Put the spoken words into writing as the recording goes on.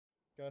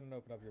Go ahead and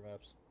open up your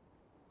maps.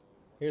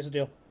 Here's the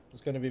deal.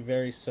 It's going to be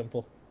very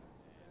simple.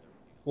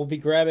 We'll be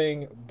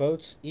grabbing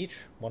boats each,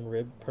 1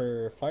 rib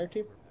per fire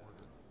team,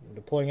 and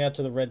deploying out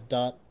to the red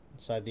dot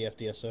inside the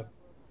FDSO.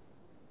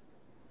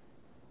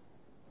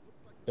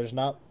 There's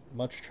not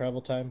much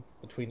travel time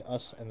between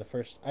us and the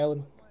first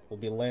island. We'll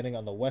be landing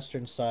on the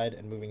western side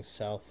and moving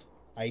south,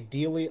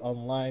 ideally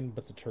on line,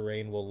 but the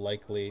terrain will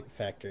likely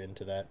factor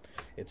into that.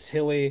 It's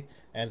hilly,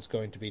 and it's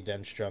going to be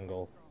dense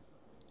jungle.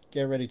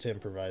 Get ready to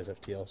improvise,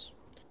 FTLs.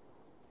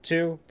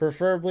 2,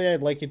 preferably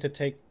I'd like you to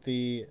take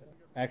the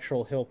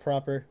actual hill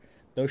proper.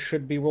 Those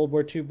should be World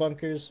War II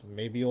bunkers.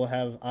 Maybe you'll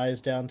have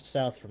eyes down to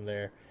south from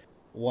there.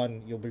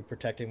 1, you'll be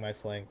protecting my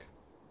flank.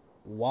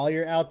 While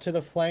you're out to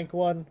the flank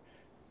 1,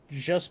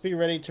 just be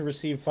ready to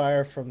receive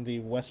fire from the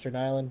western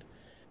island.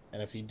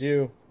 And if you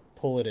do,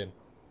 pull it in.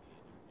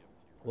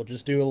 We'll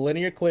just do a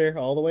linear clear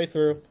all the way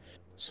through.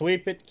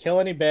 Sweep it, kill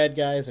any bad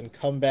guys, and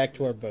come back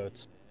to our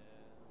boats.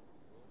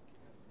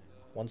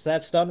 Once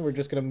that's done, we're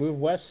just going to move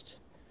west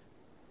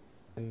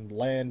and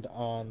land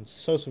on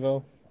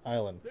Sosovo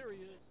Island.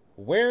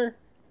 Where?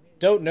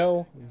 Don't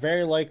know.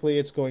 Very likely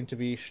it's going to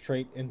be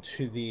straight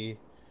into the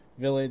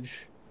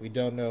village. We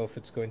don't know if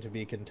it's going to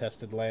be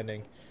contested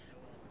landing.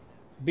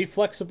 Be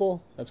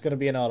flexible. That's going to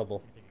be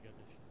inaudible.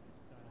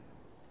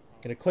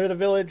 Gonna clear the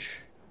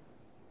village.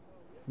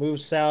 Move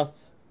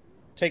south.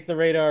 Take the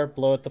radar.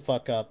 Blow it the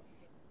fuck up.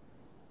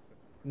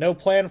 No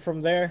plan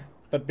from there,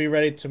 but be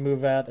ready to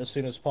move out as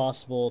soon as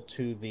possible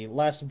to the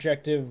last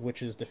objective,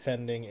 which is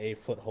defending a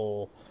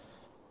foothold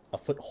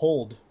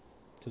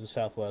to the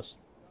southwest.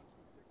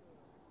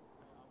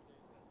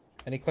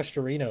 Any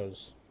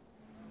questionerinos?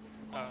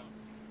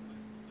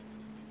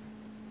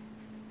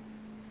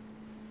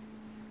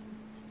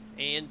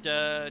 And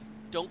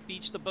don't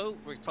beach the boat.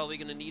 We're probably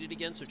going to need it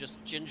again, so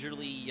just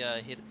gingerly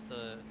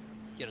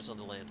get us on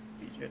the land.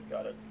 Beach it,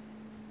 got it.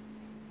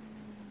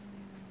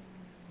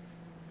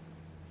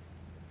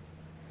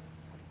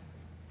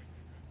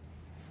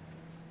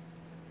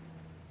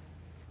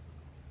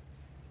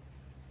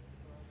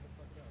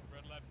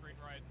 Red left, green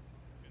right,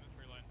 in the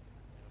tree line.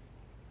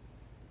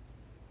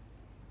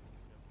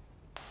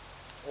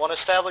 1,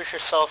 establish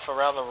yourself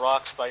around the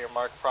rocks by your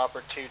mark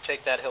proper. 2,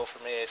 take that hill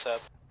for me ASAP.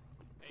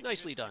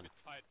 Nicely done.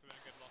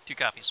 2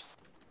 copies.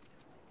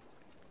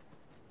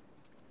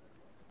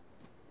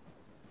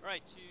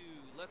 Alright, 2,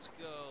 let's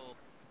go.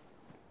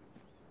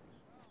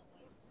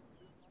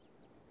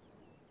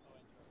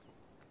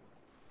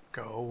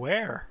 Go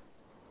where?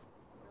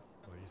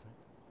 What do you think?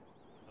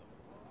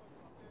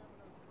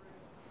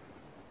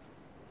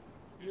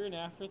 You're an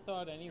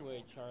afterthought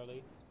anyway,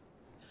 Charlie.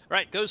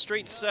 Right, go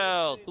straight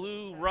south.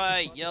 Blue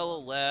right, yellow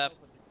left.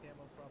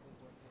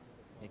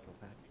 Hey, go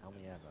back. I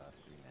only have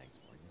 3 mags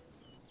for you.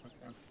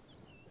 Okay.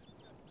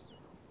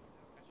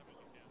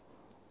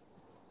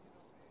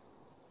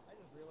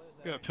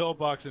 Got a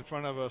pillbox in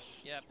front of us.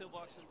 Yeah,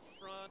 pillbox in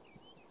front.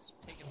 Let's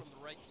take it from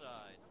the right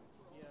side.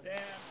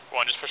 Stand.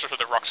 1, just push it to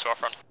the rock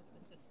storefront.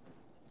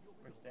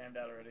 We're stammed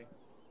out already.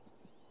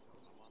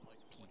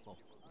 People.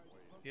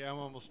 Yeah, I'm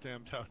almost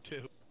stamped out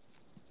too.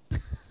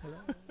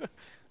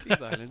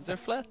 These islands are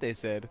flat, they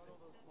said.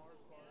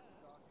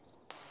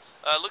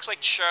 Looks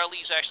like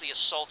Charlie's actually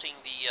assaulting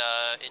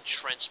the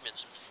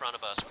entrenchments in front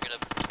of us. We're gonna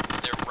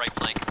move their right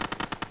flank.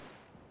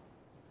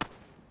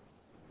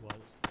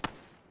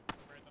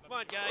 Come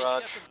on,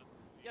 guys.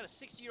 You got a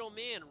 60-year-old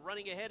man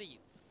running ahead of you.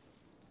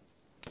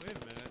 Wait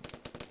a minute.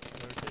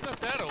 He's not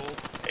that old.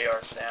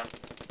 AR stand.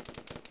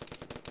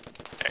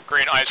 Yeah,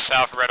 green eyes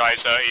south, red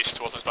eyes east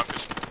towards those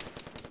bunkers.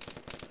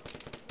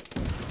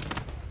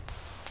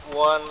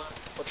 1,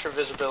 what's your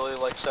visibility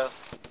like south?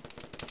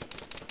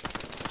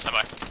 Stand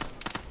by.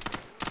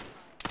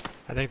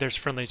 I think there's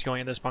friendlies going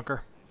in this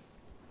bunker.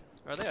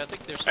 Are they? I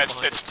think there's some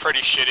behind It's pretty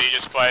shitty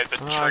just by the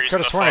trees. I and could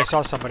have the sworn I fog.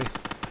 saw somebody.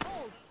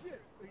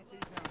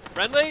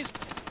 Friendlies?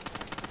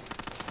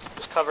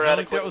 Just cover I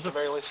think adequate that was at the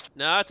very least.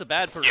 No, it's a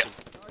bad person.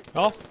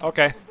 Oh,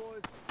 okay.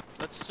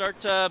 Let's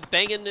start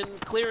banging and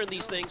clearing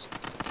these things.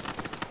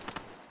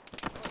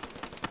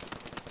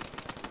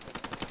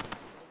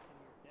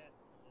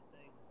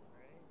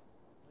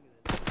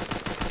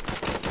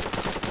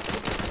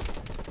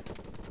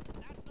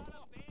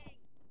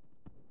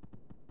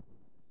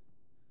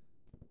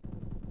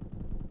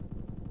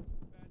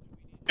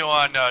 Go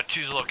on,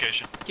 choose a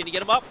location. Can you get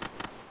them up?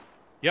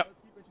 Yep.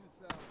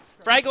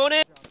 Frag going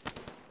in!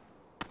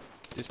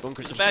 This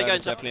bunker There's to a the bad south guy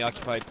is definitely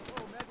occupied.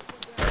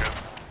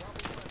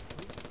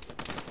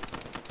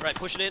 Right,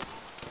 push it in.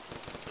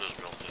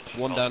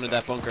 1 down in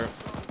that bunker.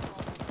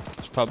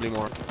 There's probably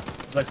more.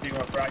 Let's see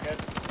more fragment.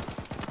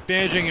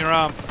 Bandaging your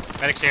arm.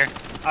 Medic's here.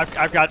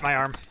 I've got my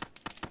arm.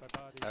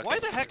 Okay. Why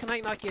the heck can I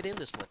not get in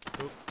this one?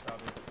 Coop,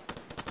 copy.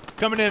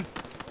 Coming in.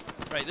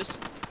 Right, this...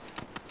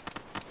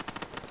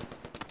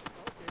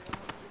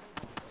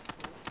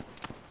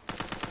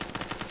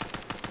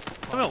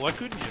 Oh, why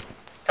couldn't you?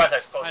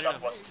 Contact post I don't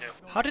know. southwest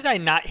 2. How did I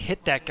not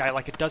hit that guy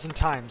like a dozen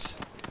times?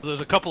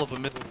 There's a couple of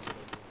them.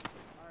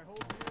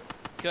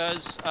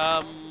 Because,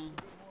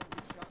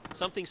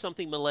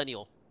 something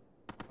millennial.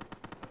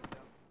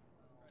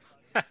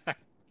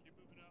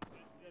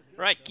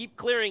 Right, keep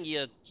clearing,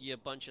 you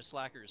bunch of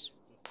slackers.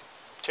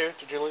 2,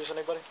 did you lose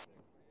anybody?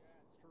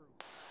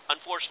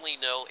 Unfortunately,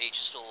 no. H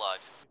is still alive.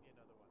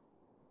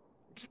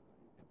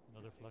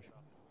 Another flush.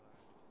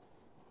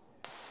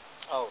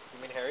 Oh,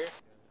 you mean Harrier?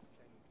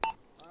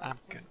 I'm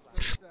good.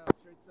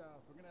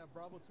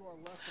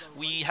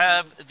 We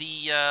have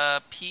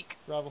the peak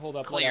Bravo, hold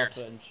up. cleared. Let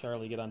Alpha and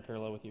Charlie get on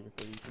parallel with you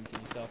before you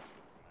continue south.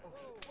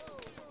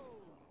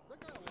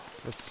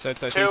 It's south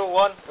 2,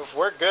 1, if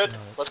we're good,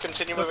 let's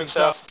continue moving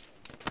south.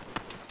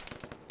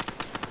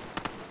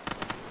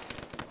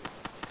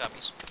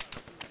 Copies.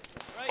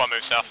 Right, One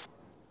move south.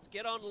 let's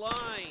get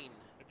online.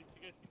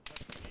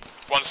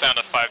 One's down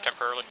to 5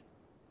 temporarily.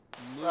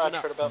 Moving Roger,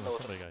 up. heard about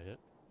militant. Somebody got hit.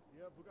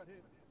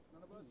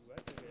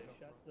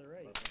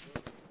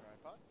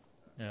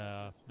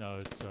 Yeah, no,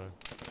 it's the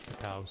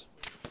cows.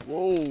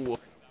 Whoa!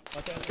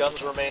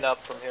 Guns remain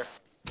up from here.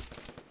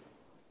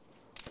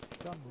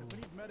 If we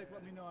need medic,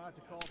 let me know. I have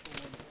to call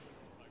for one.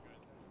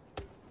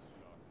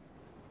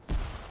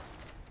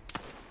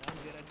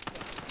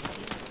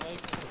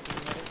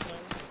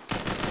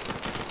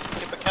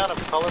 Keep a count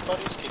of color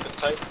buddies, keep it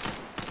tight.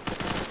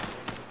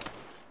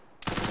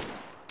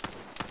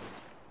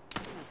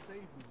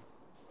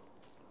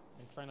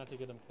 And try not to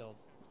get them killed.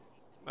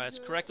 Alright, let's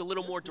correct a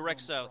little more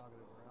direct south.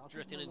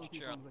 Drifting into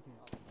Charlie.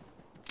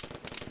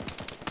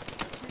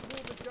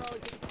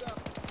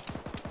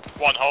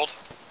 One hold.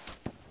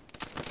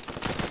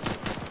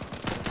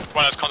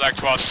 One has contact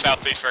to us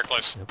southeast, very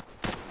close.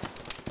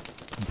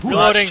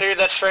 Reloading. 2,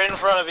 that's straight in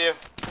front of you.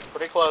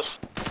 Pretty close.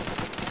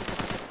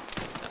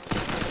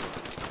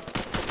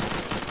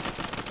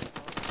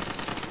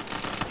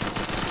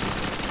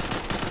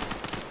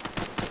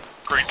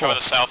 Green cover the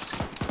south.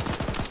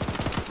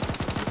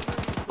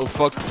 Oh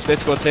fuck, Space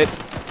Squad's hit.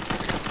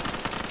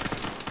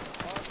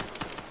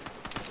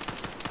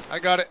 I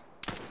got it.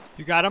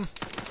 You got him?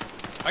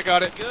 I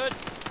got it. Good.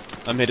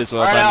 I'm hit as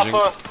well, Alright, bandaging.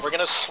 Alpha, we're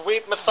gonna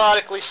sweep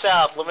methodically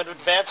south. Limited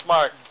advance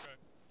mark.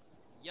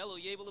 Yellow,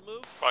 you able to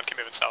move? One, keep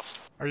moving south.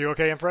 Are you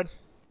okay, Infrared?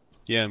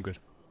 Yeah, I'm good.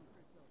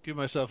 Give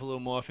myself a little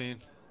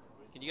morphine.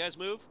 Can you guys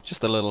move?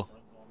 Just a little.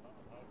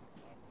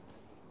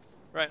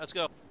 Right, let's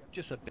go.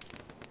 Just a bit.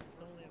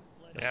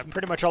 Yeah,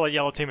 pretty much all the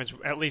yellow team is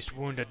at least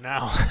wounded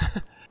now.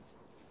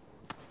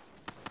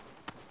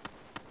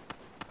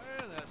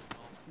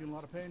 You in a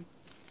lot of pain?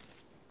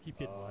 Keep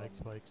getting lag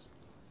spikes.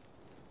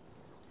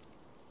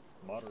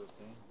 Moderate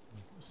pain.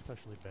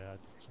 Especially bad.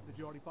 Did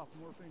you already pop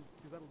morphine?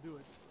 Because that'll do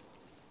it.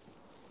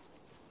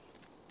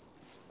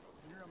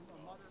 When you're a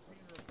moderate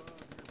pain or above,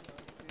 your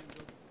scan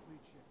goes to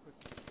complete shit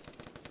quickly.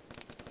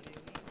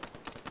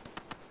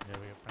 Yeah,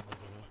 we got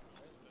friendlies over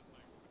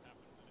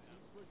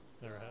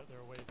there.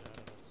 They're ways ahead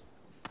of us.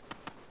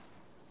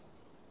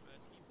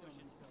 Let's keep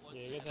pushing.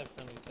 Yeah, you guys have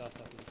friendly south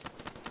southeast.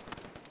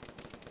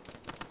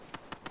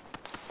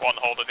 One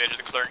hold at the edge of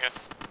the clearing here.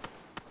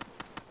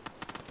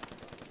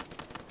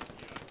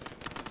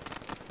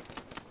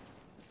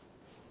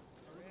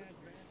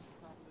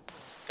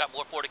 Got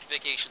more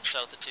fortifications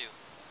south of 2.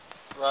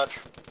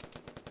 Roger.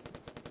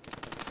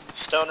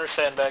 Stone or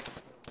sandbag?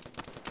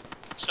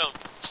 Stone.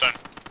 Stone.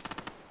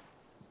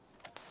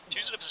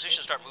 Two's in a position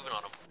to start moving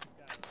on them.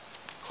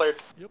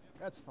 Cleared.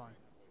 That's fine.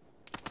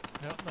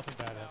 No, nothing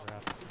bad ever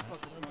happened.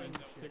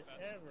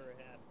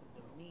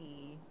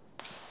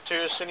 2,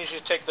 as soon as you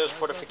take those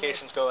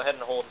fortifications, go ahead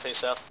and hold and face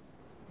south.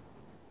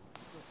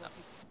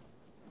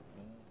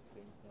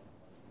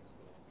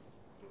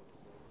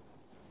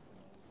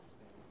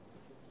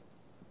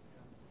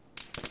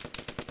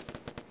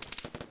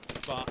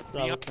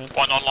 Bravo, Trent.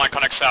 One online,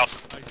 connect south.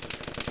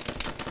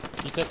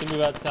 You set to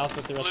move out south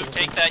with the rest Blue, of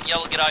take us. that.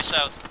 Yellow, get eye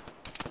south.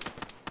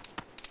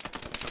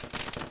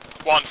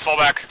 One, fall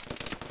back.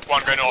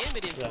 One, go north. Damn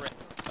it, Infrared.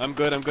 I'm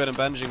good, I'm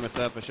bandaging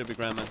myself. I should be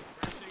grand, man.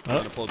 I'm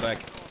gonna pull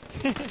back.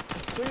 So you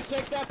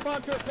take that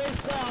bunker face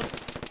south.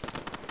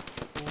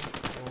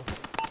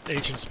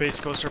 H and Space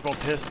Ghost are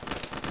both hit.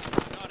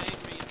 I'm not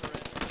angry,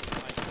 Infrared.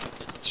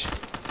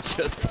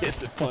 Just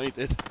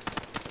disappointed.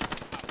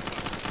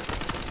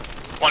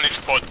 One in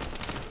support.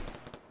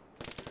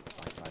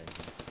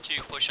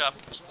 2, push up.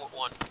 Support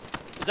 1.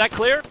 Is that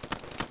clear?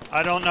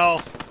 I don't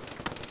know.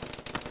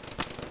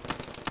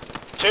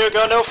 2,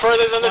 go no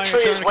further than the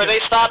trees. Where they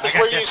stop is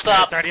where you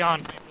stop. It's already on.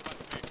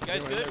 You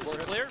guys good? Is it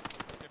clear?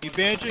 You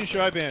bandaging?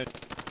 Should I bandage?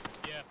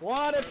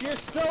 1, if you're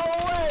still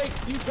awake,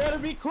 you better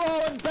be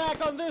crawling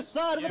back on this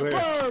side of the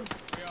berm.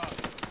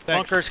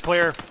 Bunker's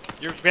clear.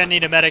 You're gonna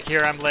need a medic here.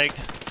 I'm legged.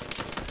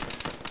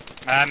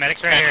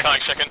 Medic's right here.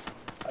 Second.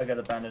 I got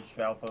a bandage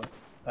for Alpha.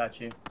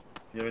 Patch you.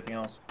 Do everything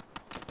else.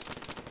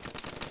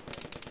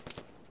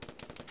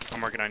 I'm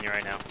working on you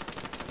right now.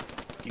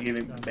 You give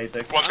it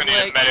basic. One's gonna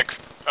need a medic.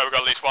 Oh, we've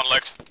got at least one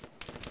leg.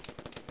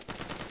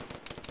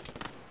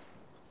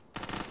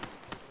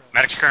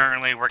 Medic's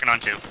currently working on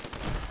 2.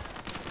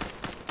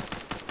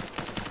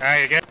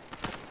 Alright, you good?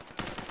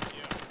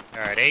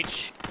 Alright,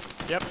 H.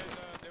 Yep.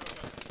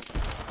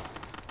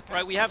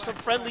 Alright, we have some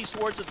friendlies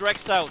towards the direct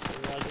south.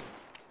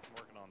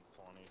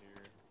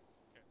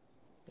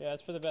 Yeah,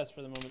 it's for the best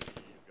for the moment.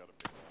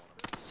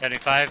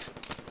 75.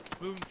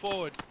 Moving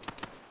forward.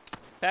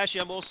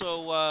 Pashy, I'm also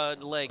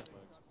legged.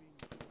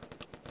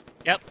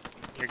 Yep.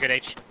 You're good,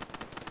 H.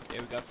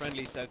 Yeah, we got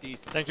friendly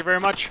southeast. Thank you very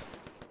much.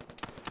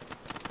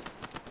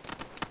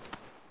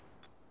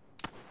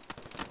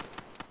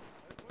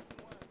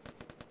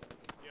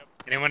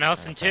 Anyone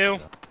else in 2?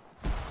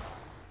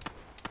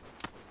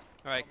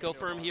 Alright, go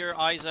firm here,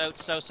 eyes out,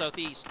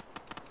 south-southeast.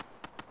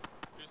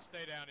 Just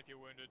stay down if you're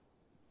wounded.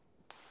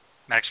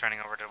 Medic's running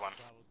over to 1.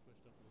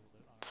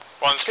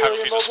 One's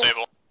currently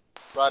stable.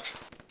 Roger.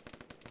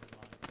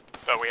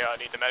 But we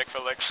need the medic for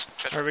legs.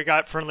 Alright, we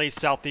got friendly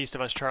southeast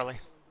of us, Charlie.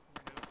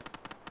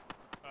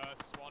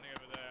 Swanee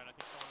over there, and I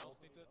think someone else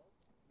needs it.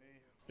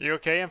 You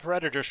okay,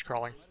 Infrared, or just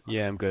crawling?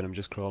 Yeah, I'm good. I'm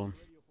just crawling.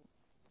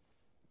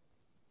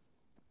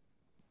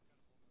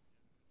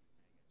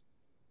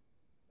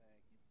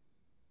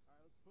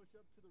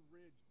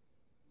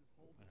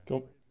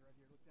 Go.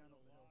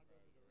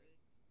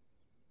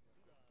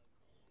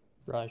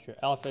 Roger.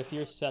 Alpha, if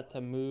you're set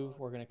to move,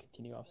 we're going to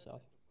continue off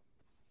south.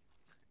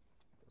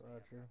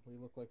 Roger. We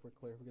look like we're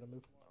clear. We're gonna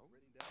move.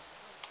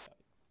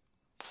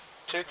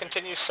 2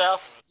 continue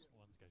south.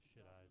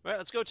 Alright,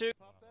 let's go 2.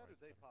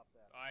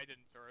 I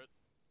didn't throw it.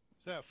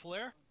 Is that a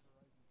flare?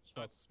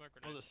 Smoke. Smoke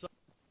grenade.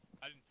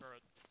 I didn't throw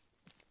it.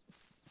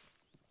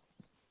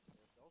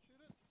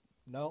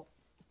 No.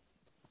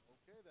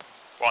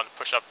 1,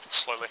 push up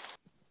slowly.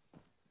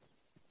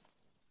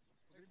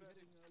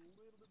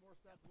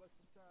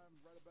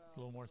 A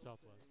little more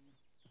southwest.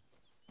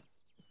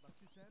 About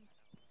 210.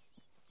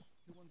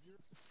 210.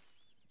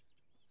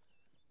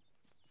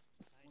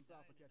 Once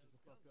Alpha catches the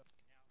fuck up.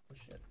 Oh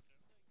shit.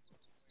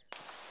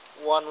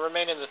 1,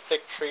 remain in the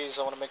thick trees.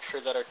 I want to make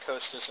sure that our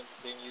coast isn't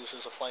being used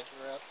as a flanking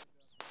route.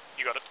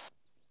 You got it.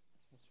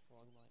 This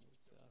frog line is,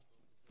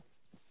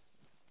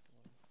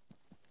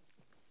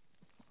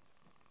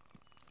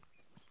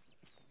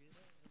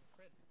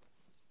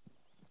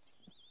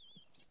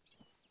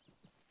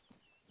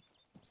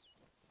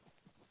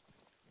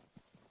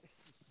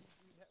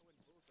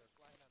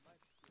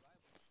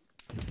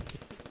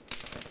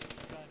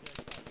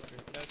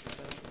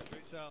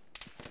 Straight south.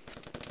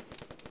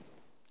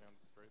 Down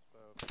straight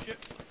south. Shit.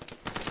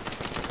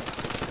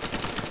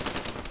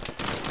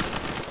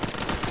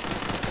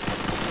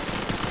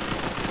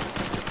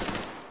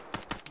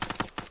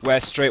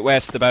 West, straight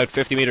west, about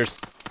 50 meters.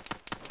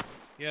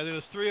 Yeah, there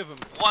was 3 of them.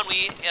 1,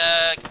 we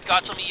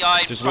got some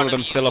EI in There's front one of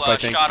them you, still up, I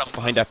think, shot him.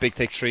 behind that big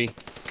thick tree.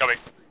 Coming.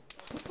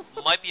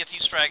 Might be a few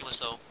stragglers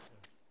though.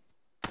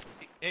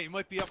 Hey, you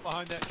might be up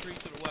behind that tree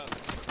to the west.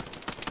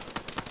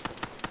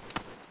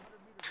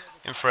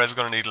 Infrared's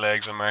gonna need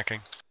legs, I'm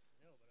marking.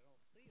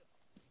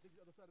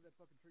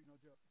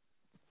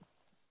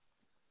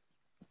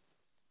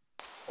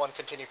 One,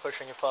 continue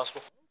pushing if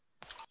possible.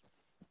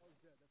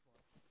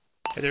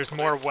 Hey, there's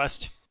more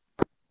west.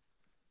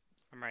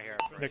 I'm right here.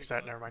 Nix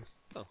that, never mind.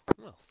 Oh,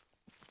 well.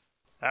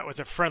 That was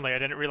a friendly, I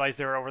didn't realize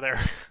they were over there.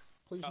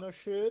 Please no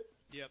shit.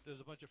 Yep, there's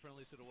a bunch of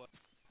friendlies to the west.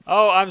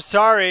 Oh, I'm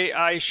sorry,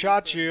 I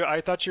shot you. I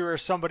thought you were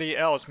somebody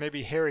else,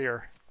 maybe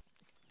Harrier.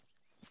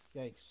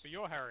 Yikes. But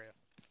you're Harrier.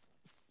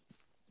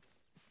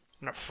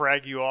 I'm gonna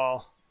frag you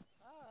all.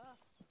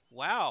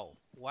 Wow.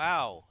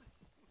 Wow.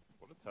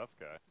 What a tough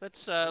guy.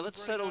 Let's running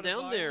settle out of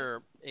down fire?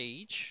 there,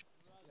 H.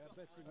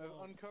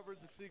 I've uncovered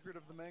the secret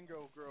of the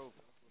mango grove.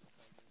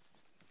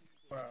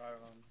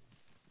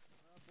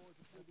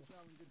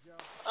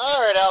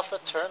 Alright, Alpha,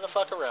 turn the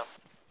fuck around.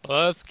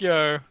 Let's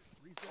go.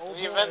 In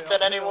the event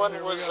that anyone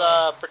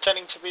was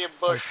pretending to be a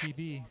bush,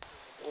 RTB.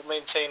 we'll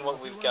maintain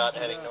what we've got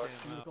heading north.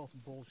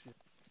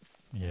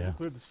 Yeah.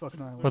 Cleared this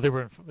fucking island. But they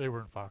were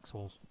in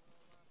foxholes.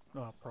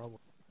 Oh, probably.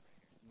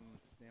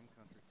 Damn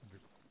country.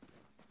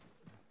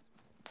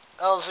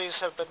 LZs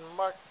have been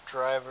marked.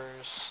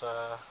 Drivers,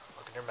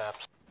 look at your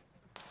maps.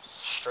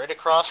 Straight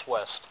across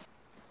west.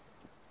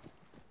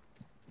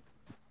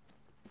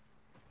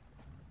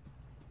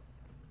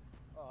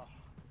 Oh.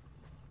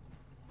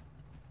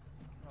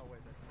 Oh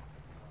wait,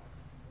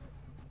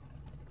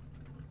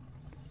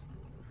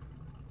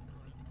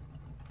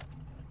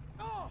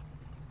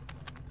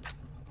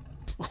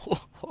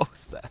 What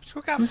was that?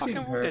 Who got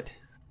fucking wounded?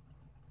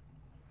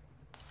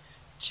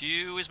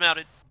 2 is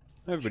mounted.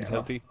 Everybody's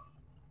healthy.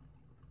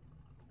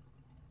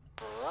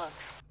 Roger.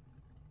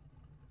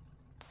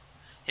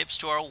 Hips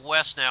to our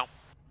west now.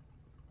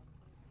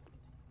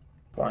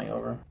 Flying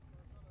over.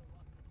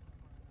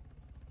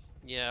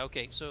 Yeah,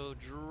 okay, so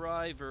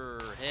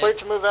driver Clear head.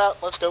 to move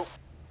out, let's go.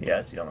 Yeah,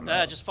 I see on the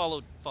map. Just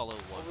follow one.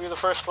 We'll be the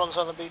first ones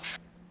on the beach.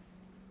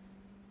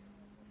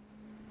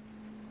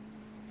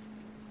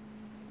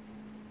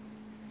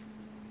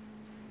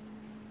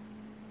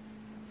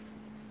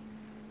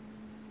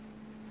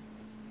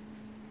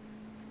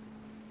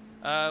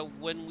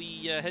 When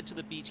we head to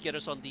the beach, get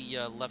us on the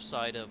left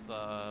side of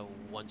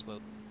one's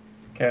boat.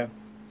 Okay.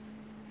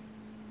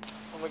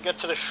 When we get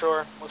to the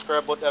shore, let's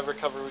grab whatever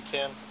cover we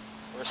can.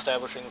 We're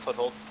establishing the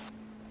foothold.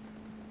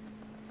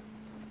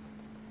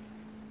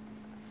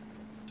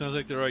 Sounds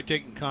like they're already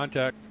taking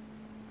contact.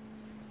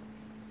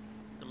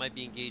 I might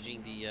be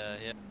engaging the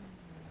hip.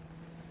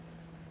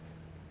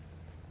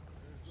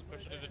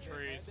 Push into the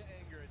trees.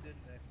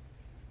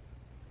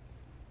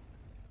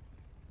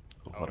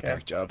 What a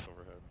great job.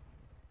 Overhead.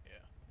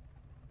 Yeah.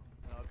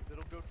 No, because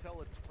it'll go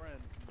tell its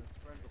friends, and its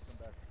friends will come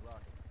back with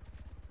rockets.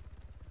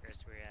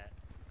 Where's we at?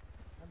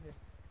 I'm here.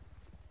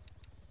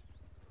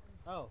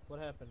 Oh, what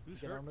happened? Who's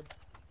You get hurt? armored?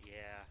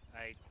 Yeah,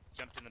 I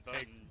jumped in the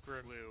boat and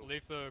flew.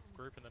 Leave the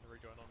group and then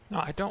rejoin on. No,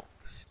 I don't.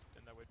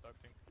 In that way,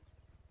 ducting.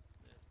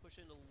 Yeah, push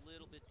in a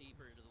little bit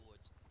deeper into the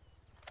woods.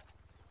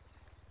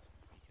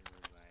 You can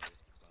move my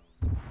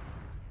phone.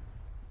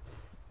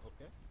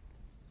 Okay.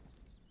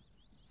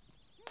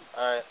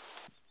 Alright.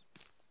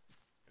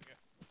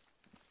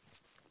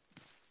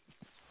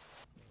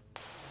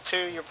 2,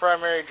 your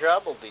primary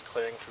job will be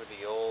clearing through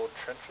the old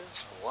trenches.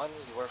 1,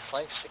 your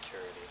flank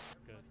security.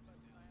 Good.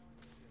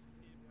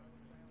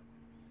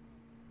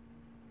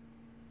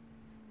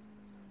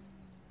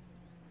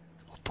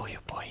 Oh boy,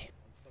 oh boy.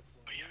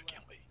 Oh yeah, I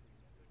can't wait.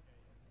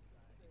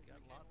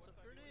 Got lots of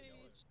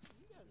grenades.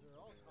 You guys are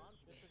all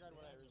confident. I forgot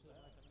what I originally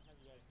had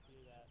you guys do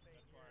that.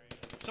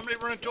 Somebody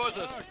running towards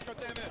us.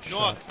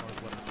 North.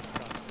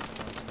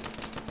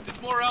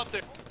 There's more out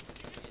there.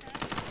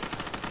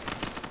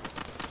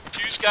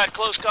 2's got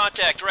close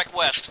contact, direct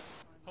west.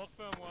 Hold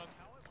firm, 1.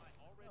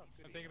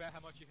 I'm thinking about how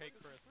much you hate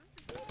Chris.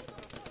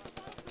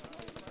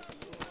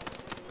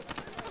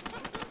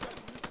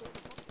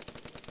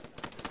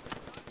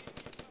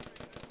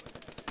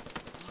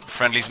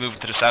 Friendly's moving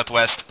to the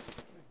southwest.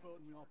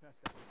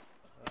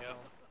 Yep.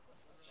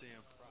 See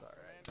him.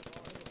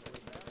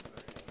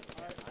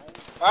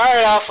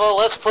 Alright, Alpha,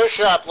 let's push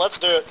up. Let's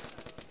do it.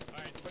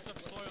 Alright, push up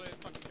slowly. Let's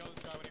fucking kill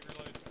this guy when he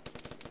reloads.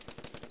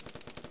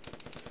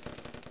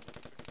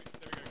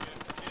 There we go. Get him.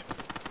 Get him.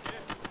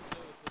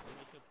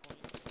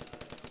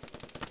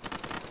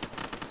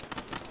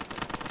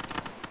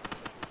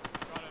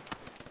 Got him.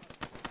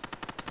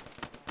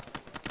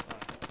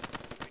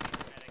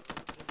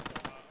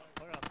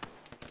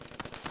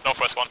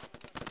 Northwest 1.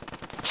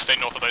 Stay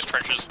north of those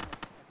trenches.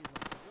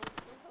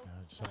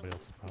 Somebody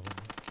else's problem.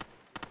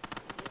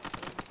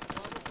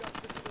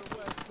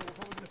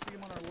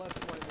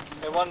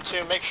 Hey, 1,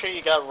 2, make sure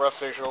you got rough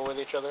visual with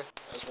each other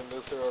as we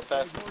move through our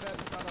path.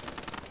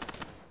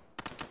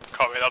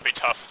 Copy, that'll be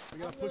tough. We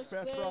gotta push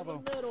past Bravo.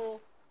 In the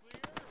middle.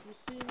 You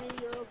see me,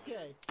 you're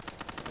okay.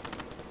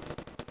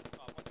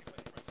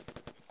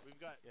 We've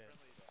got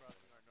friendlies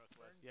crossing our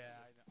northwest.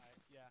 Yeah,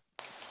 yeah.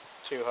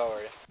 2, how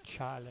are you?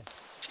 Charlie.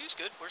 2's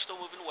good, we're still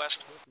moving west.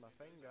 My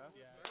finger.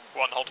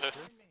 1, hold here.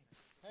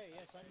 Hey,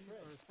 yes, I'm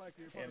Chris.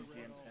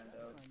 MGM's hand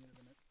out.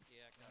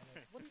 Yeah, I got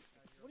it. What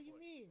do you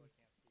mean?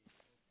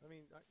 I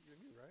mean, you're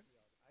new, right?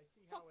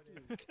 Fuck you.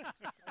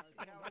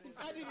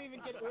 I didn't even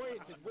get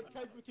oriented. What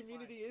type of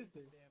community is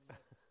this?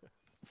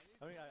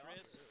 I mean,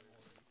 Chris,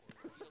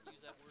 you don't use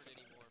that word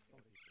anymore.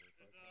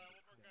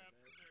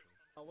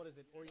 Oh, what is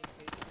it?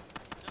 Orientation?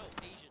 No,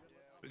 Asian.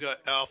 We got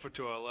Alpha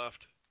to our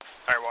left.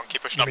 Alright, 1,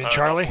 keep pushing You up mean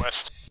Charlie?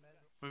 northwest.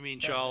 We mean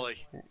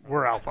Charlie.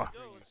 We're Alpha. Go,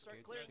 let's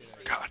start clearing these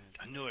things. God,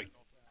 I knew it.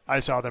 I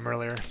saw them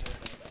earlier.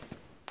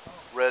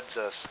 Red's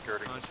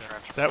skirting this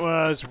trench. That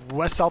was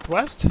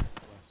west-southwest?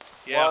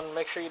 Yeah. 1,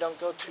 make sure you don't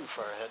go too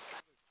far ahead.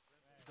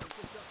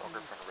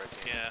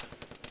 Yeah.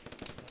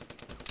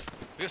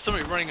 We got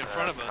somebody running in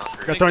front of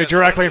us. Got somebody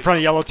directly in front of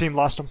the yellow team,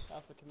 lost him.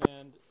 Alpha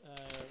Command,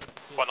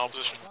 1 all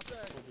position.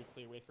 will be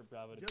clear. Wait for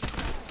Bravo to...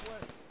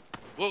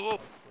 Whoa, whoa.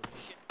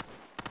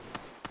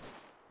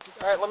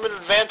 Alright, limited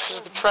advance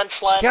is the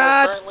trench line.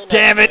 God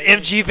damn it,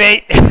 MG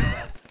bait!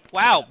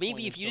 Wow,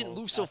 maybe if you didn't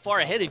move so far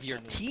ahead of your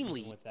team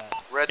lead.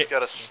 Red's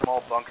got a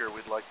small bunker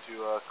we'd like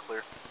to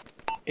clear.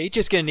 H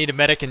is gonna need a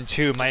medic in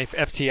 2. My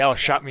FTL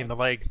shot me in the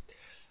leg.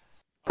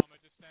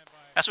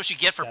 That's what you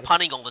get for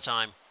punning all the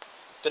time.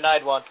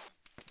 Denied 1.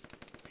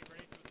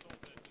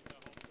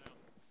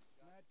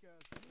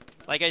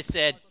 Like I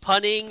said,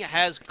 punning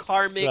has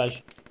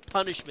karmic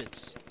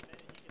punishments.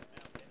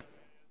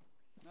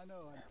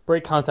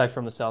 Break contact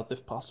from the south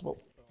if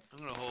possible. I'm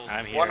gonna hold.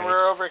 I'm here. 1,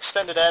 we're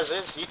overextended as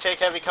is. You take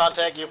heavy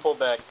contact, you pull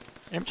back.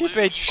 MG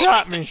bait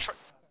shot me.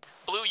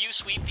 Blue, you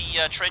sweep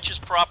the trenches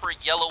proper.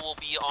 Yellow will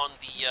be on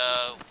the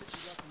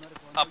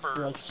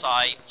upper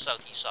side,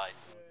 southeast side.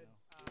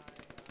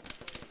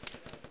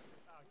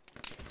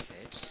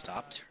 Okay, it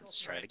stopped. Let's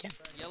try it again.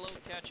 Yellow,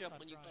 catch up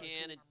when you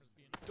can, and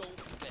don't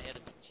move ahead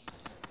of me.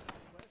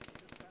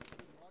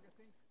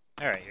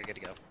 Alright, you're good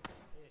to go.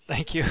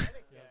 Thank you.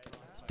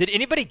 Did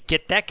anybody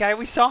get that guy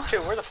we saw?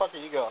 2, where the fuck are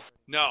you going?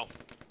 No.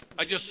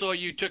 I just saw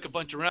you took a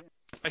bunch around.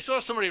 I saw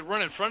somebody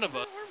run in front of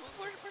us,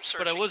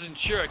 but I wasn't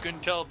sure. I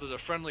couldn't tell if it was a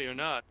friendly or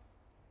not.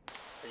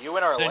 Are you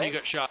in our Then lane? you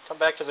got shot. Come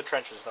back to the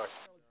trenches north.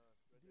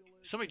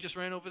 Somebody just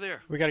ran over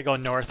there. We gotta go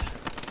north.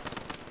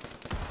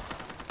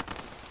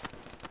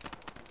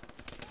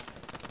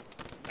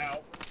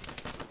 Ow.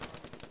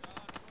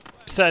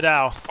 Said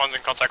ow. 1's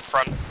in contact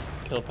front.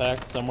 Kill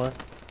pack somewhere.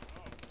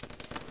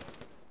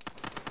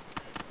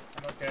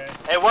 I'm okay.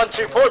 Hey, 1,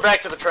 2, pull it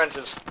back to the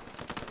trenches.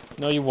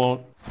 No, you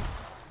won't.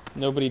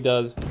 Nobody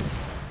does.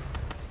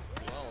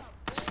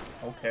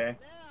 Okay.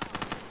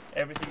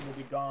 Everything will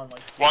be gone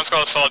like... 1's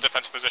got a solid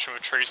defensive position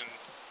with trees and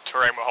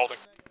terrain we're holding.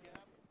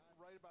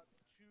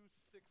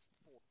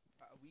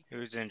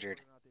 Who's injured?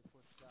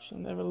 She'll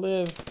never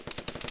live.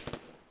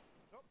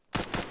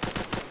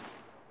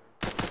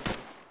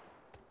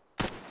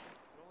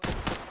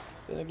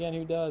 Then again,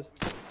 who does?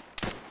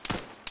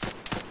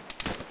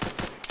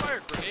 Fire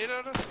a grenade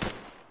at us?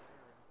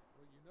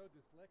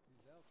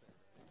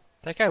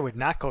 That guy would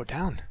not go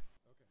down.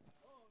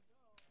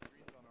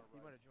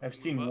 I've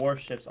seen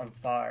warships on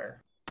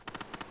fire.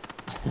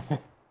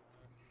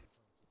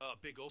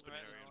 Big open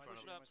area in front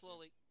of Push it up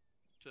slowly.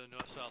 To the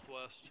north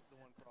southwest.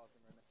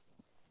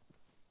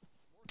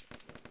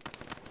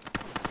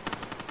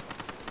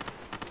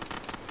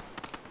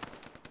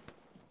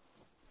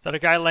 Is that a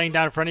guy laying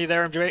down in front of you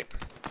there, MJ8?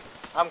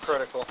 I'm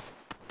critical.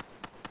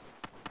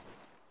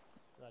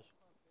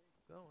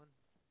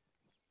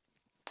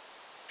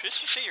 Did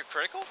you say you're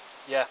critical?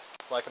 Yeah,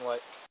 black and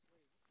white.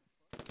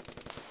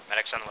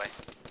 Medic's on the way.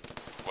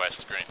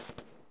 West, green.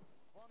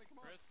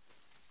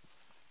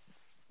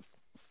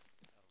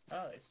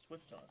 Oh, they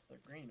switched on us. They're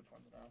green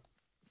uniforms now.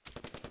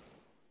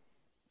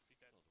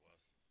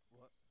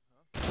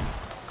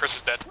 Chris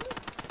is dead.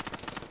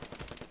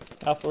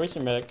 Alpha, where's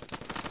your medic?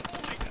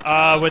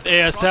 With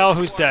ASL,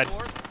 who's dead?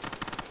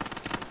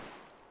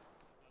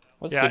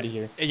 What's Yeah, good to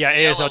hear? yeah,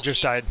 ASL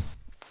just died.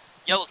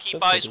 Yellow, keep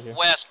That's good eyes to hear.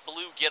 west.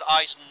 Blue, get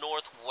eyes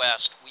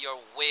northwest. We are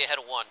way ahead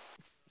of one.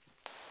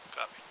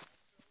 Copy.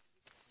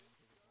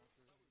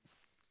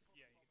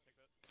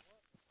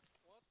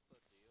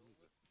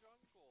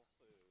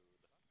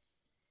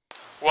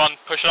 One,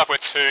 push it up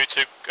with two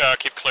to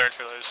keep clearing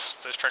through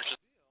those trenches.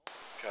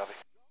 Copy.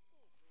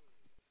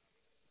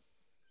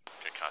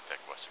 Get contact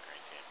west of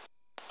green team.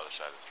 Other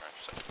side of the trench,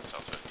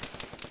 south side.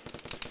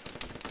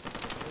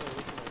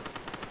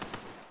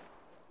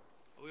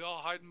 Are we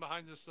all hiding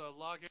behind this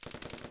log here?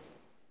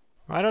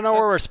 I don't know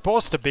where we're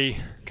supposed to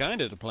be.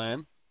 Kinda the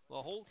plan.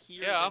 Well, hold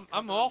here. Yeah, then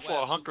I'm cover all for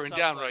west, hunkering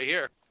down southwest. right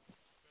here.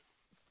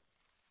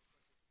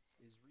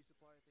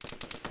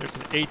 There's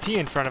an AT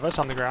in front of us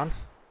on the ground.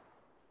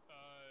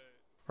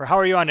 Or how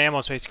are you on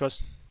ammo, Space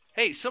Ghost?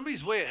 Hey,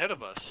 somebody's way ahead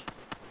of us.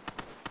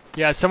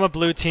 Yeah, some of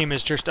blue team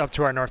is just up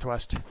to our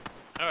northwest.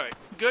 Alright,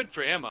 good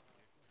for ammo.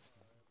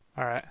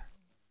 Alright.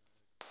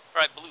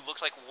 Alright, Blue,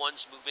 looks like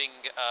one's moving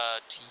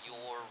to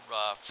your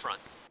front.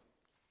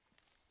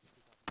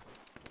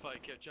 Probably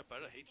catch up.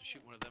 I'd hate to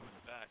shoot one of them in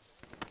the back.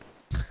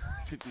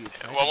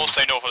 Well, we'll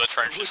stay north of the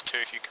trenches too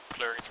if you can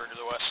clear it through to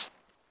the west.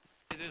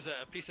 There's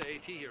a piece of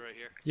AT here right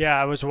here.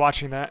 Yeah, I was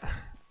watching that.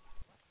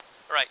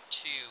 Alright,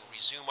 2,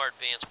 resume our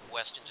advance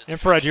west into the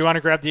Infrared, do you want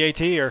to grab the AT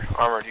or?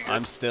 Armor, do you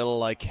I'm still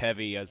like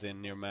heavy as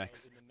in near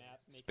max.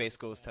 Space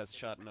Ghost hasn't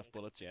shot enough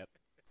bullets yet.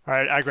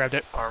 Alright, I grabbed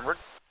it. Armored.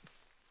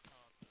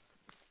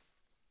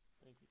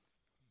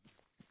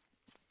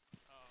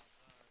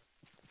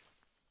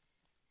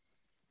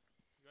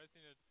 You guys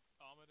need it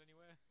armored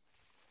anywhere?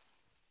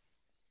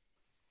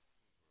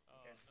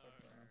 Oh, no.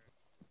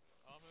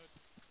 Armored.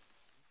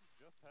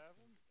 Just have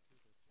him?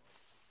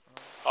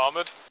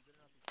 Armored?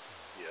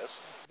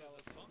 Yes.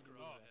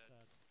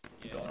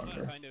 Yeah, it's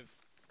kind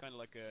of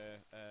like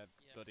a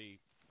bloody.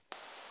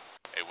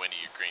 Hey, Winnie,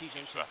 your green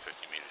team's about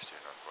 50 meters to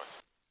your northwest.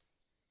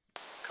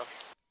 Copy.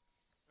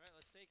 Alright,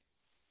 let's take it.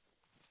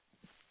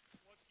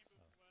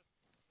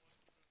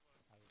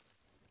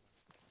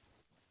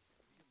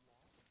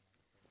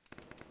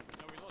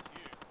 No, we lost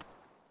you.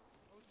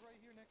 I was right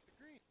here next to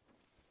green.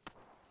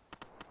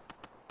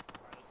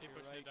 Alright, let's keep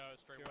pushing it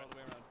straight west. All the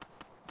way around.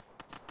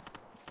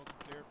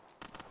 Clear.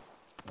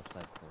 Left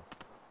side's clear.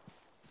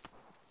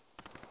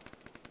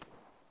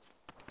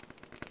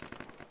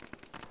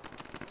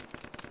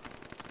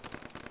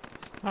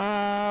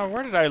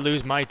 Where did I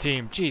lose my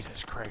team?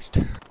 Jesus Christ.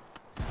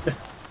 Right,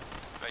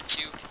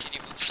 2,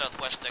 continue move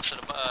southwest next to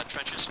the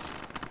trenches.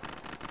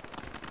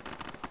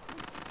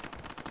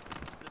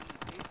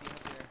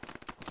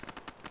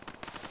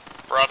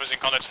 Bravo's in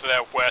contact to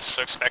their west,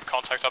 so expect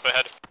contact up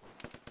ahead.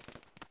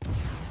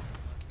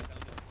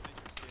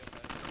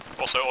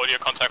 Also audio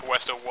contact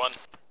west of 1.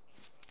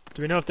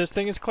 Do we know if this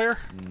thing is clear?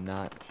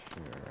 Not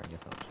sure. I guess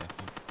I'll check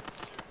it.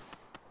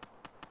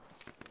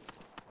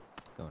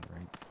 Going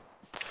right.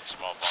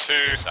 Small box 2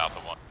 south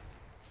of 1.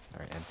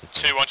 Alright, empty.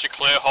 2, once you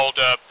clear, hold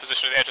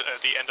position at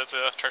the end of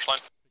the trench line.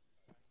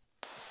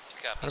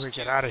 How do we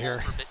get out of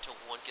here? A bit till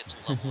 1 gets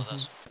level with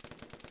us.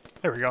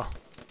 There we go.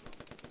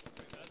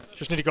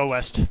 Just need to go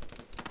west.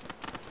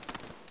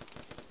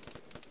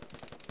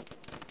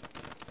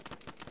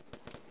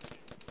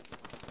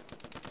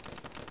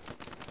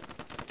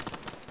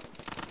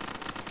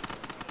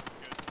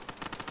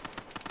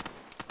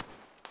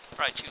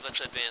 Right, 2, let's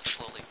advance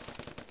slowly.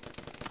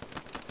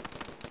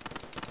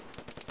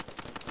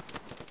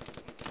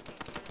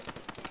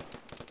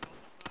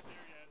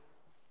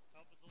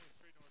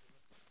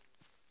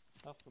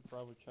 Alpha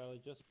Bravo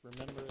Charlie, just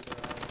remember there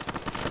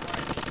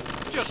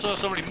are... Just saw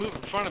somebody move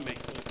in front of me.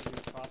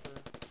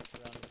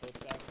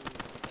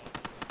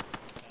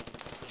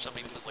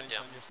 Somebody went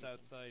down. On your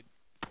south side.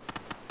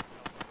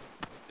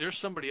 There's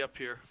somebody up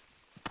here.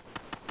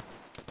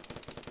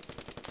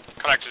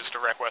 Connected is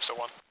direct west of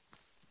 1.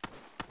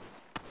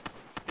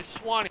 It's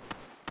Swanee.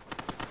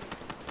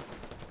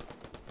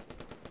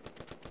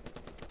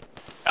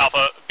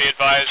 Alpha, be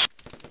advised.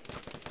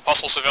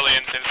 Possible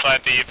civilians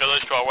inside the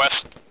village to our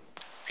west.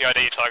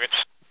 PID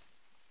targets.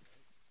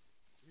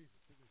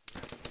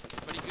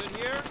 Everybody good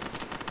here?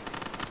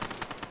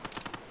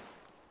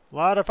 A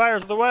lot of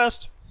fires to the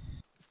west.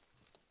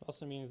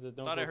 Also means that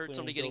don't Thought go I heard clearing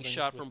somebody getting buildings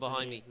shot with from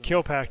behind me. grenades and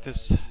Kill stuff pact like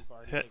is that. You've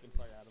already hit. taken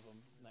fire out of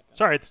them and that kind of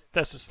Sorry,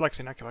 that's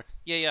dyslexia, not kill pact.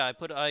 Yeah, I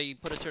put a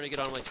tourniquet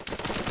on my.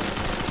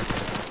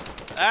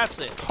 That's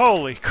it.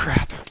 Holy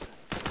crap.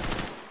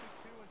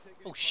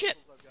 Oh shit.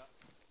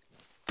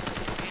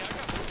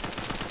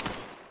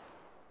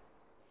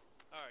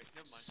 Alright,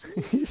 never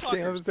mind. You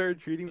stand up and start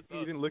retreating.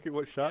 You didn't look at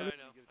what shot me.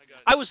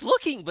 I was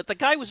looking, but the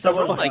guy was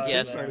prone, I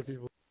guess.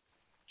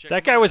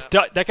 That guy was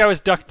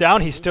ducked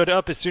down. He stood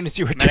up as soon as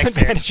you were done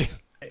managing.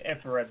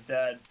 Infrared's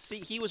dead. See,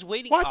 he was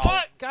waiting. What?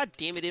 Oh, God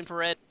damn it,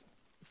 Infrared.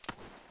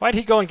 Why'd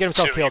he go and get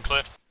himself killed?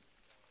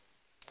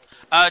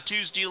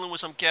 Two's dealing with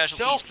some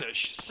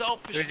casualties.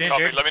 Selfish.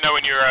 Copy, let me know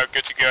when you're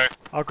good to go.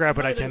 I'll grab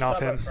what I can off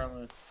him.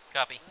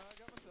 Copy.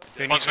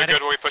 Once we're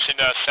good, we'll be pushing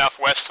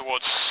southwest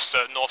towards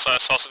the north side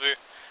of Sosadu.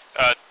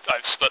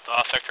 I've split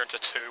our sector into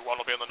two. One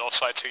will be on the north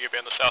side, two will be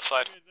on the south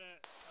side.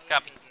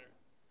 Copy.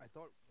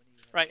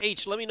 Right,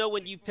 H, let me know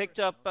when you picked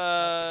up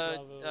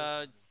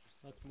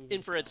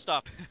infrared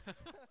stuff.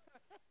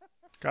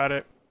 Got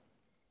it.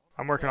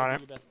 I'm working on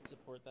it.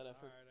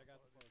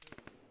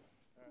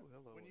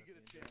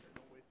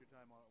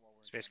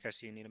 Space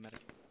Ghost, do you need a medic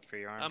for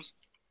your arms?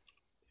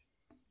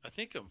 I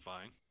think I'm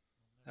fine.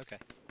 Okay.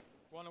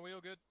 Want a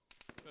wheel good?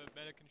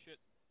 Medic and shit.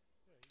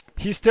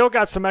 He's still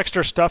got some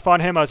extra stuff on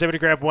him. I was able to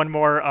grab one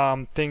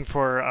more thing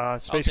for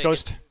Space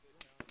Ghost.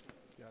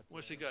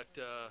 What's he got?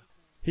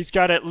 He's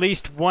got at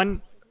least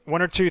one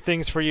or two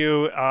things for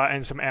you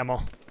and some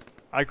ammo.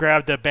 I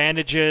grabbed the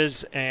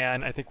bandages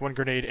and I think one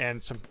grenade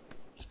and some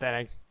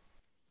stanag.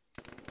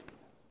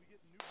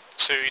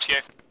 2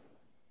 ETA.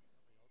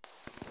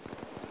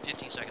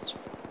 15 seconds.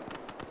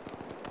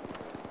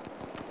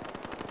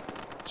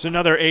 There's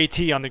another AT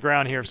on the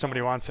ground here if somebody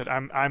wants it.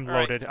 I'm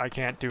loaded. Right. I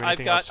can't do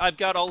anything else. I've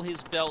got all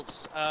his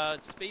belts.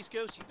 Space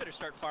Ghost, you better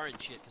start firing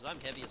shit because I'm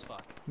heavy as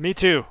fuck. Me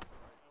too.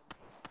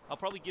 I'll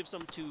probably give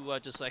some to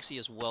Dyslexia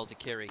as well to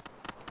carry.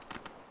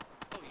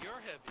 Oh, you're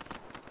heavy.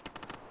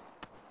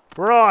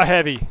 We're all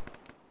heavy.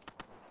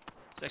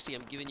 Sexy,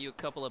 I'm giving you a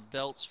couple of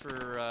belts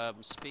for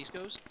Space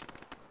Ghost.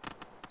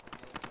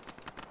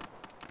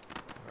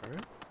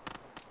 Alright.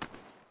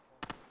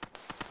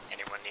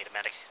 Anyone need a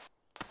medic?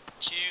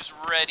 Two's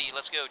ready.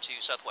 Let's go to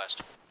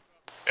southwest.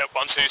 Yep,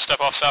 1-2, step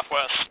off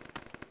southwest.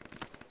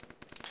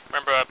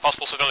 Remember,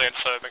 possible civilians,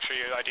 so make sure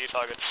you ID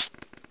targets.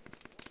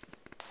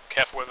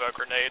 Careful with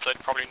grenades. I'd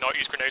probably not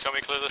use grenades when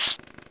we clear this.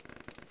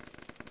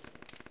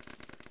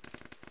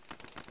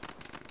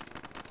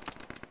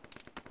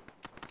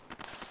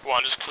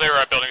 One, just clear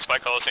our buildings by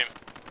color team.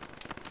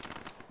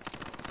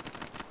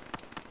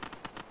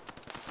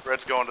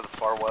 Red's going to the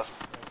far west.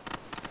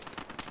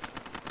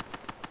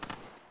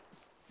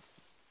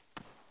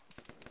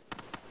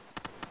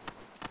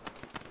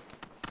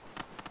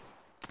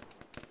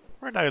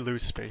 Where did I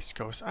lose Space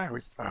Ghost? I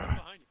always...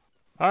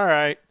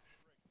 Alright.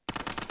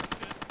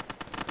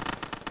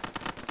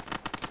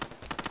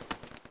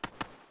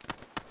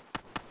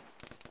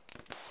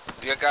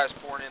 We got guys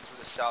pouring in through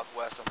the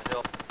southwest on the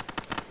hill.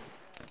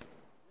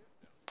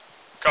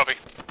 Copy.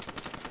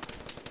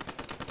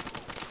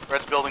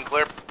 Red's building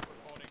clear.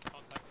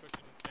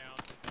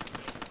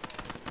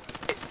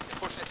 Hey,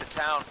 pushing into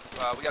town.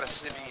 We got a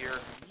civvy here.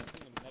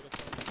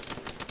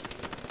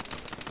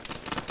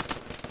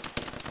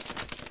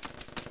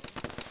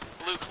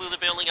 Blue, clear the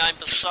building I'm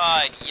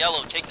beside.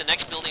 Yellow, take the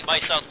next building by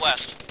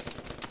southwest.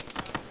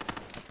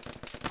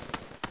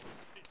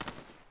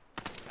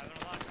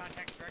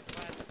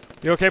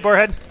 You okay,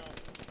 Boarhead?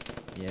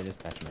 Yeah, just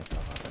patching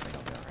myself up. I think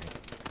I'll be alright.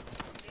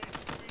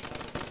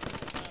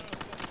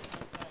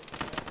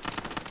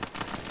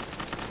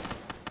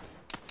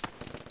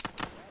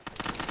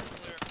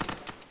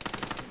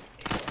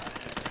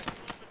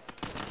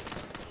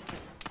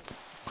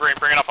 Green,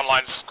 bring it up on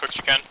lines as quick as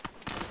you can.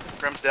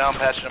 Grim's down,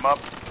 patching him up.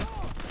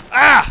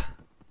 Ah!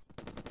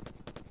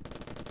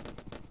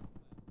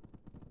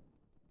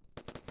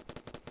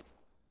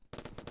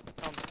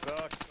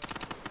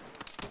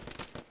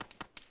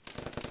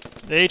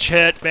 H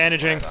hit,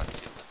 bandaging.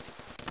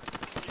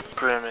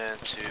 Grim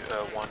into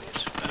 1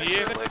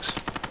 needs legs.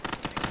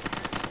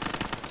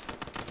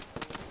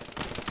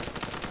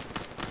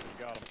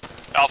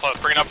 Alpha,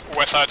 bring it up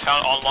west side of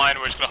town online.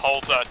 We're just going to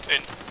hold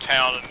in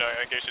town and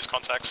engage his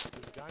contacts.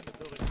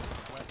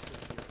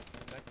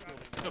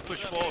 No, push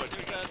forward.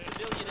 There's a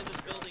civilian in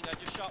this building. I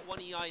just shot one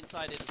EI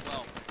inside it as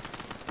well.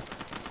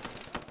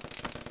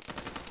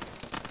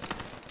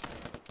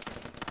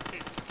 Hey,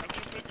 I'm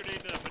gonna put a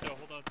grenade in that window.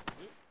 Hold on.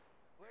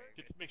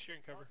 Make sure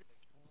you're in cover.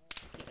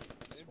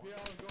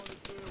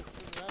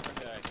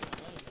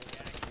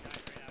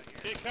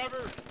 Take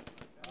cover.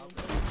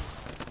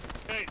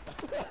 Hey.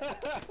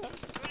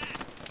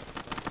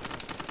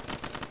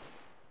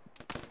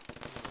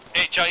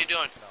 Hey, how you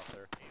doing?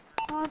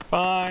 I'm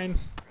fine.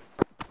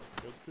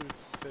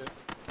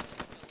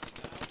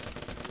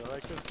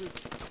 Oh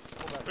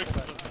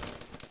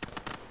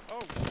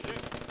shit!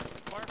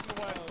 Fire from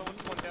the west.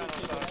 Someone's one down on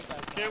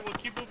side. Okay, we'll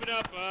keep moving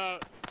up.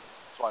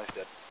 Swan's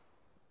dead.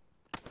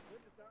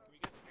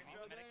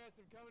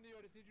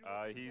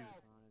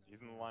 He's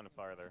in the line of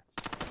fire there.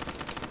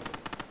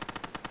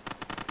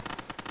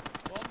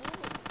 Well, move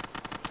him.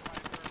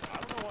 I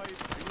don't know why he's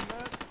doing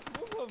that.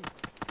 Move him.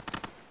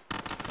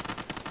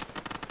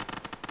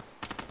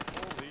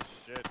 Holy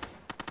shit.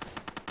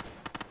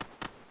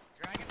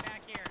 Drag him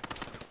back here.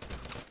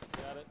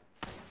 Got it.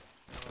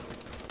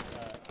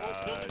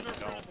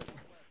 Don't.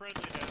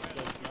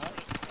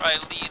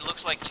 Alright, lead.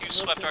 Looks like 2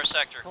 swept our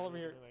sector. Call over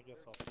here.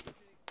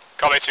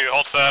 Copy 2,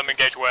 hold firm,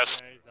 engage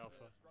west.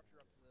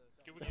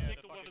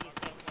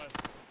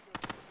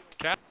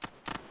 Cap,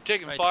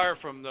 taking fire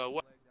from the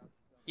west.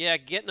 Yeah,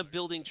 get in a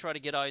building, try to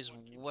get eyes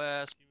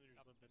west.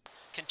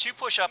 Can 2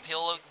 push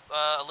uphill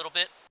a little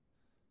bit?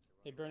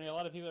 Hey Bernie, a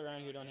lot of people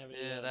around here don't have any.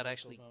 Yeah, that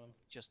actually on them.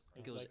 just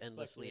It's goes like- it's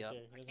endlessly like up.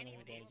 right there. He doesn't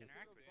have any bandages.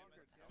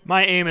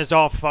 My aim is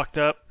all fucked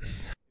up.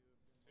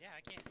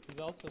 He's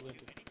also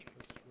limping.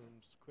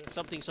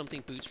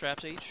 Something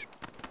bootstraps H.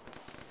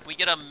 We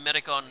get a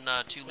medic on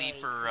 2 lead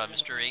for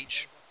Mr.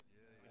 H.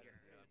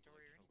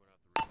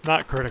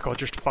 Not critical,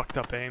 just fucked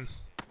up aim.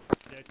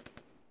 Yeah.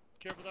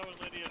 Careful that one,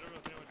 lady. I don't know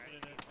if anyone's been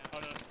in there. Oh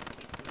no.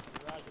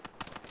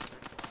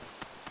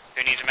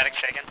 Who needs a medic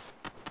taken?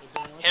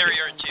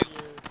 Harrier and 2.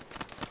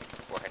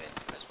 We're heading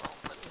as well.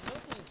 But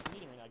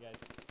bleeding right now, guys.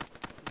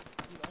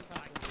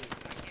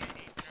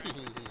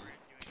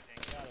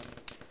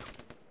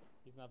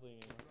 He's not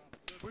bleeding anymore.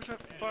 Where's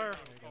that fire?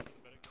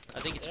 I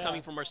think it's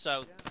coming from our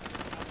south.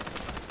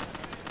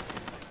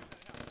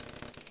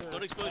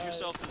 Don't expose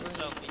yourself to the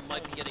south. We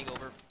might be getting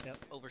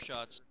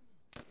overshots.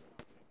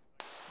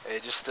 hey,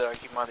 just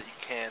keep in mind that you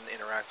can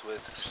interact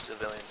with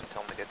civilians and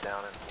tell them to get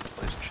down and hold the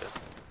place and shit.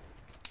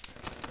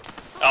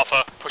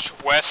 Alpha, push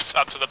west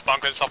up to the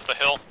bunkers up the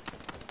hill.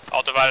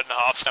 I'll divide it in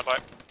half, stand by.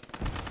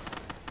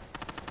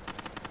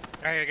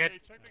 Alright, you're good.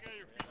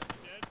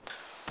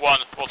 1,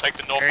 we'll take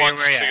the north ones,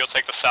 2, you'll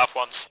take the south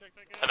ones.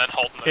 And then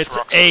hold them. It's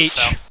rocks H.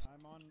 south.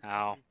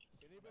 Ow.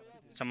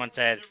 Someone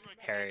said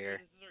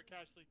Harrier.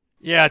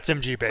 Yeah, it's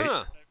MG bait.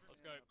 Huh.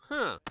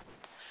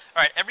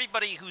 Alright,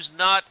 everybody who's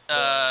not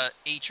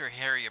H or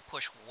Harrier,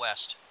 push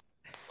west.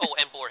 Oh,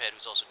 and Boarhead,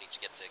 who also needs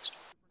to get fixed.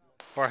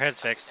 Forehead's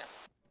fixed.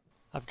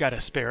 I've got a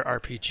spare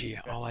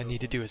RPG. All I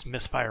need to do is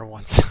misfire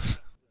once.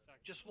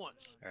 Just once.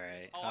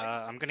 Alright,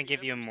 I'm gonna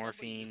give you a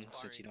morphine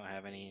since you don't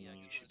have any, and then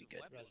you should be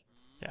good.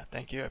 Yeah,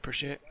 thank you. I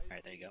appreciate it.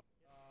 Alright, there you go.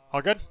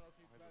 All good?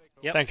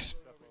 Yep. Thanks.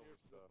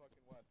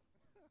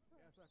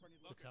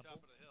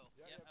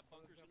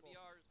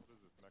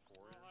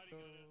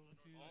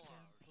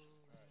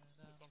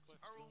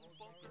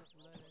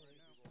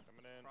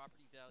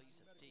 Property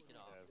values have taken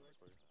off.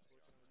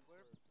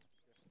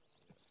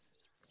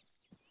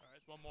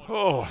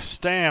 Oh,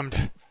 stammed.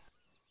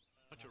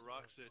 Bunch of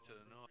rocks there to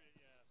the north.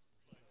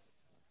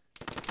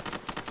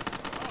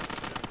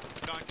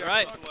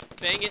 Right,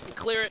 bang it and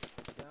clear it.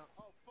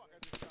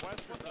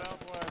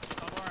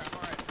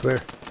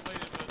 Clear.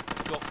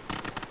 Go.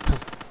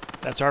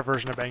 That's our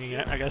version of banging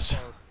it, I guess.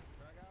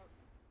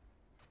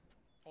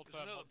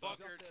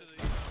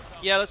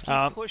 Yeah, let's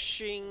keep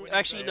pushing.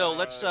 Actually, no,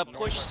 let's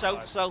push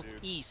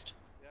south-southeast.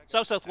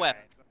 South-southwest.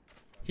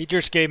 He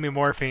just gave me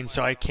morphine,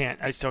 so I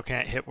still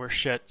can't hit worth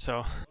shit,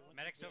 so.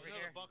 Medic's over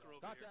here.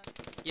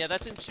 Yeah,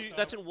 that's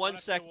in 1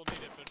 sec.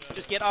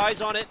 Just get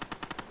eyes on it.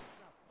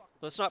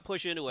 Let's not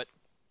push into it.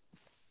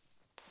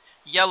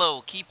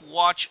 Yellow, keep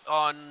watch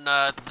on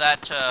that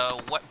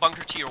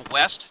bunker to your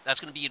west. That's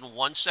going to be in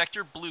 1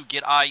 sector. Blue,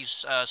 get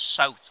eyes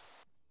south.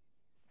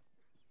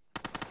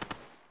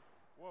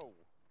 Whoa.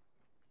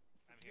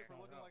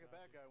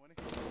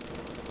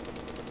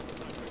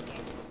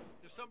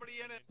 There's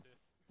somebody in it.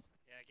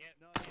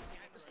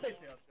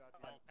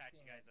 I'll patch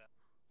you guys up.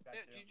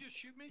 Did you just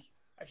shoot me?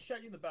 I shot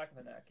you in the back of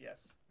the neck,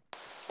 yes.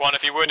 1,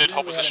 if you wounded,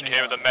 hold position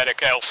here with the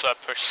medic, else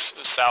push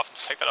south and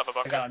take that other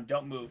bunker. Hang on,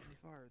 don't move.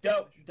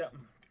 Don't.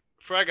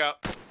 Frag out.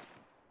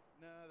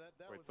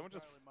 Wait, someone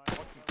just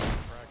fucking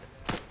frag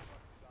it.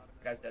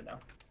 Guy's dead now.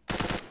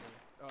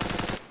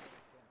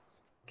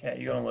 Okay,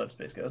 you're gonna live,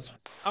 Space Ghost.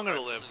 I'm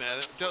gonna live,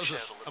 man. That was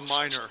a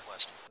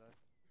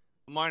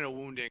minor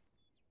wounding.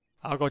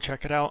 I'll go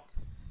check it out.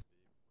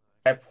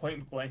 I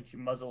point blank, you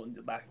muzzle into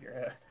the back of your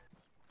head.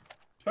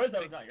 Suppose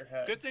that was not your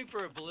head. Good thing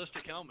for a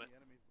ballistic helmet.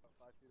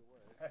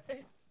 Right?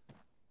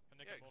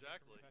 Yeah,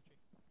 exactly.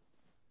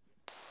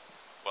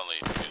 One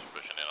lead, he's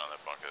pushing in on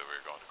that bunker that we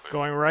were going to clear.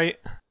 Going right.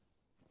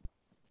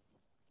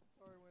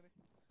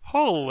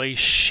 Holy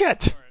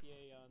shit!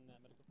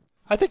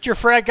 I think your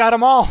frag got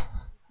them all.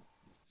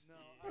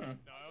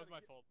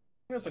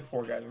 There's like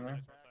 4 guys in there.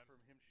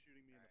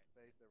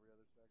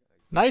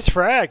 Nice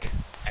frag.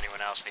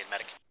 Anyone else need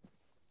medic?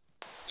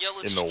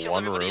 Yellow, In the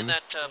one room? in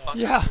that bunker?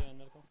 Yeah.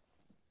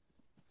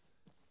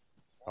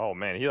 Oh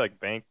man, he like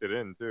banked it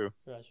in too.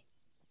 Like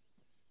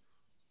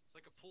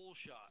a pool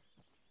shot.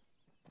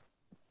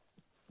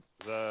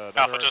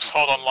 Alpha, just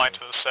hold on line to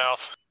the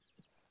south.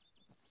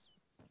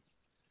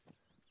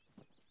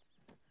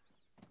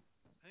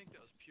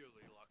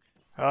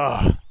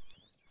 Oh,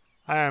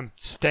 I am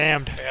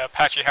stammed. Yeah,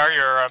 Patchy, how are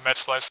your med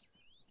supplies?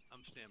 I'm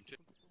stamped too.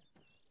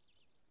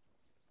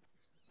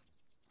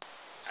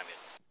 I'm in.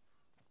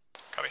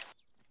 Copy.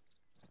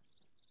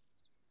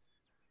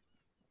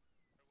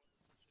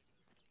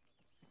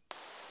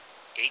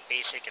 Eight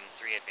basic and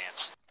 3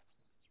 advanced.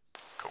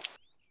 Cool.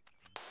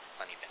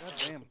 Plenty of God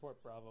bench. damn.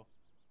 Support Bravo.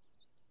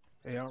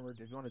 Hey, Armored,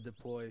 if you want to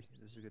deploy,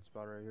 this is a good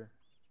spot right here.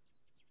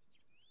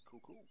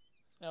 Cool, cool.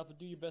 Alpha,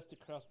 do your best to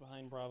cross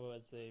behind Bravo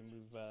as they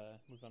move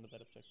onto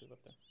that objective up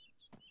there.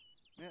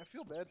 Man, I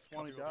feel bad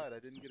Swanee died. I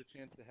didn't get a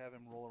chance to have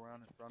him roll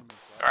around in front of me.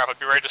 Alright,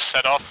 we'll be ready to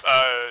set off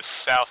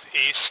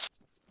southeast.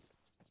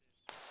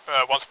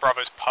 Once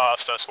Bravo's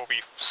past us, we'll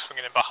be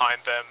swinging in behind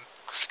them,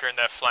 securing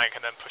their flank,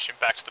 and then pushing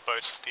back to the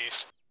boats to the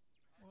east.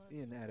 Be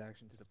an add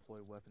action to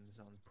deploy weapons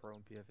on pro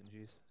and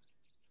PF&Gs.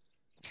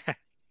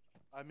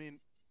 I mean,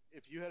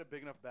 if you had a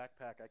big enough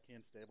backpack, I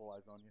can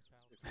stabilize on you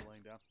if you're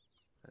laying down.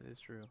 That is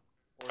true.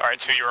 Alright,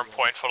 2, you're on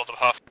point, follow the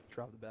path.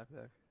 Drop the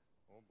backpack.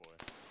 Oh boy.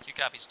 2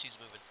 copies, 2's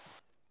moving.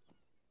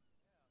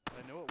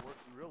 I know it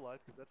works in real life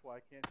because that's why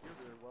I can't hear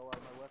very well out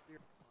of my left ear.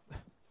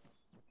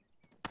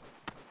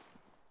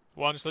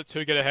 1, just let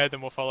 2 get ahead,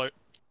 then we'll follow.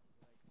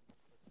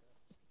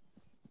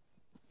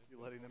 You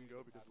letting them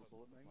go because of the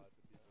bullet magnet?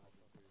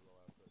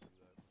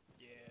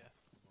 Yeah.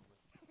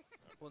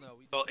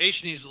 Well,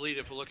 H needs to lead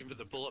if we're looking for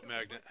the bullet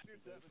magnet.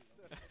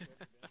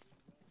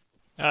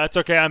 It's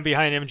okay, I'm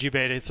behind MG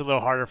Beta. It's a little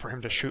harder for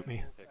him to shoot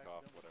me.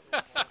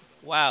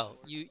 Wow,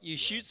 you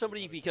shoot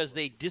somebody because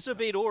they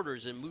disobeyed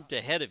orders and moved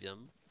ahead of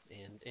him,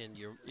 and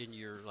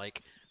you're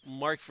like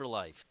marked for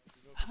life.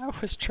 I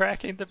was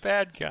tracking the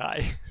bad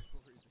guy.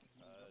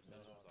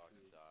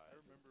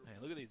 Hey,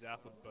 look at these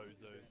alpha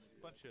bozos.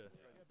 Bunch of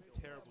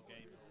terrible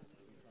gamers.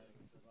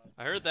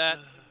 I heard that.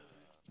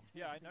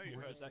 Yeah, I know you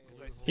heard that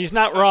because I. He's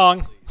not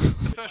wrong.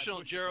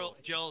 Professional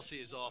jealousy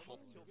is awful.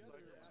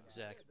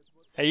 Exactly.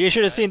 Hey, you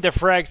should have seen the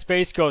frag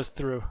Space goes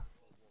through.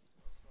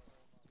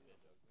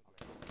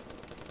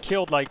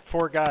 Killed like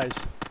 4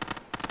 guys.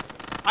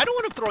 I don't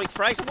want him throwing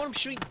frags. I want him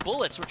shooting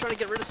bullets. We're trying to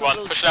get rid of some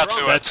of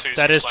those.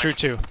 That is true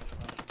too.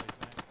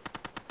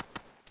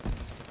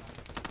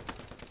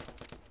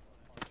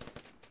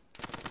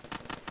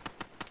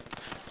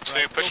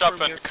 So push up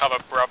and cover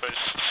Bravo's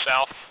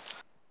south.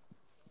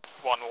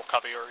 1 will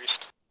cover your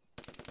east.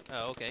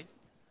 Oh, okay.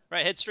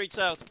 Right, head straight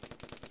south.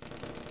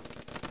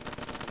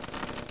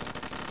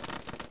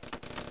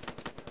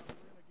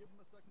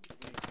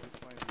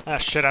 Ah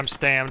shit, I'm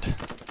stammed.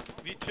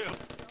 Me too.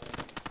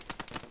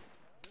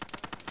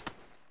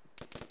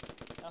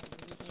 Alpha,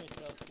 position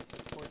yourself to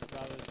support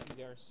Bravo to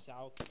their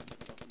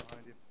southeast.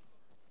 Behind you.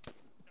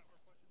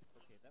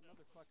 Okay, that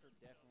motherfucker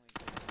definitely.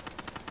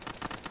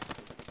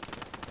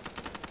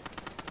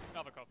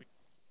 Another copy.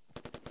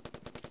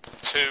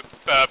 2,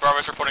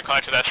 Bravo's reporting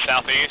kind to their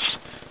southeast.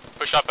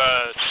 Push up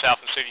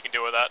south and see if you can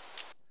deal with that.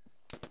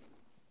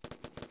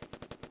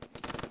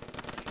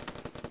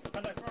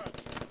 Contact front.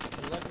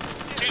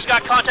 2's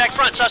got contact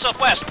front,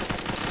 southwest.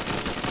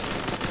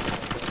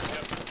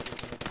 Yep.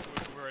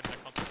 We're in the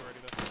contact already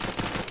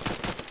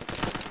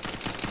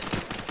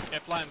though.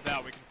 If lands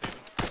out, we can see them.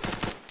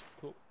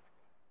 Cool.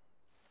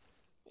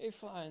 It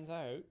flies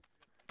out.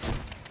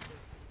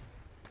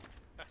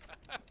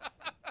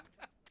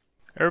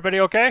 Everybody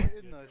okay?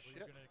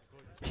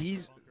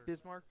 He's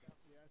Bismarck.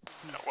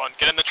 1,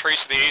 get in the trees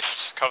to the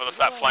east, cover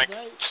that flank.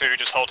 2,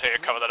 just hold here,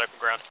 cover that open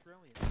ground.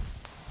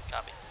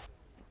 Copy.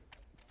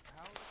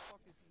 How the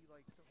fuck is he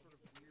like some sort of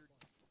weird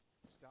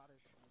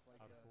Scottish with like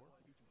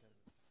speech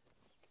impediment?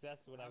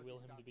 That's what I will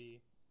him to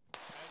be.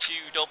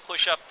 2, don't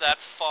push up that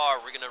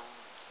far. We're gonna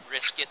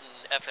risk getting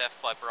FF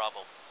by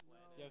Bravo.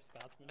 You have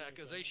Scotsman? Yeah,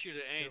 because they shoot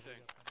at anything.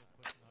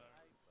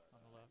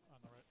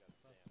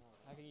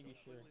 How can you be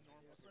sure?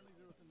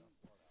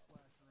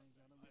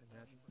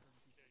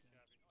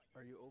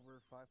 Are you over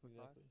 5'5"?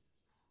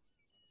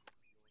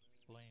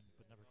 Blamed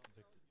but never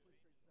convicted.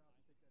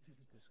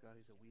 Because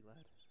Scotty's a wee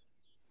lad.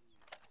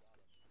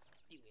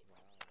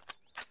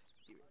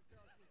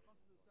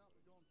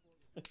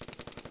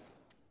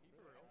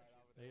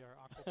 They are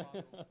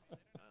aquaponics.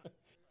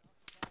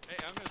 Hey,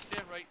 I'm gonna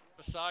stand right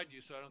beside you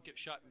so I don't get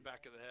shot in the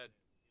back of the head.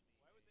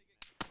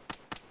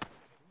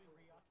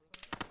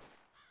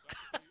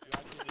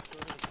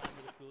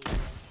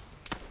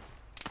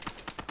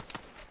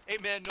 Hey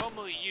man,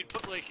 normally you'd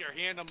put like your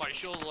hand on my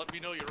shoulder, let me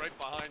know you're right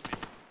behind me.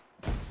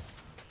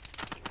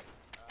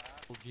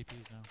 Full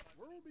GPs now.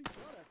 Where will be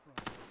shot at from?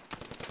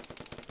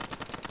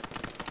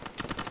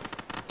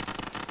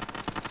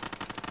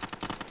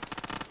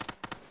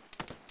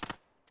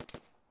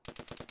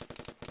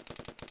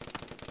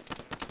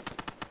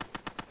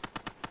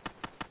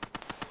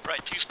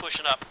 Right, 2's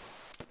pushing up.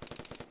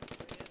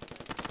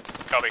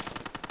 Copy.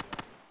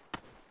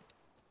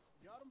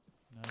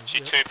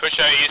 G2, push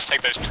out east,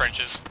 take those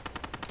trenches.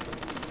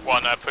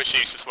 1, push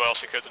east as well,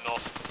 secure the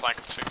north flank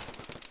of 2.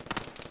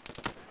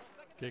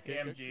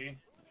 MG.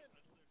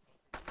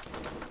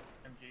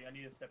 MG, I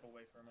need to step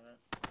away for a minute.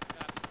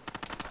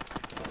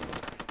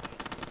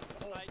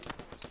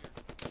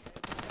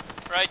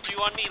 Right,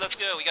 2 on me, let's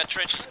go. We got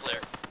trenches clear.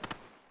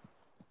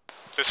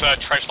 This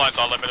trench line's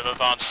our limit of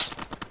advance.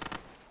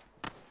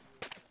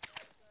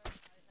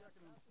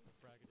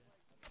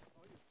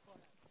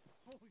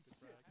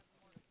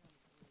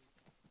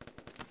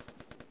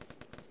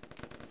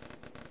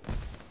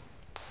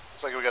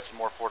 Looks like we got some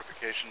more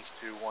fortifications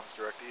to one's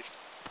direct east.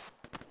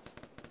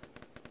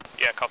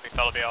 Yeah, copy.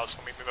 That'll be ours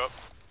when we move up.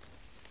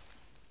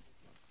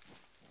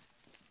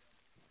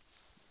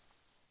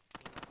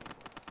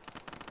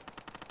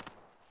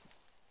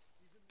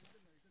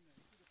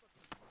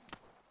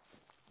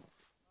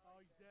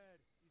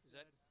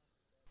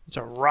 There's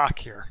a rock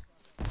here.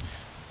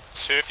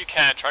 So if you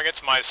can, try and get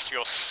some eyes to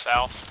your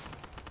south.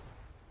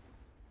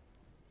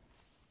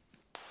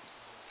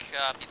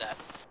 Copy that.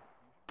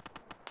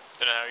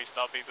 Don't know how easy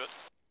that'll be, but...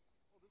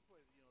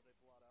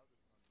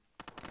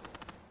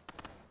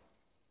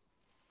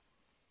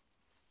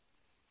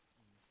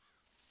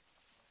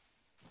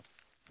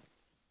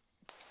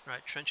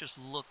 Right, trenches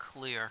look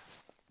clear.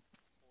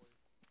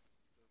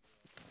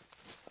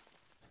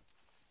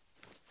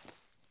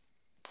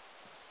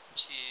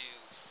 To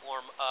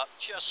form up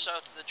just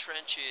south of the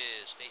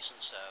trenches, facing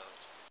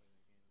south.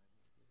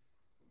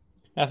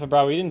 Alpha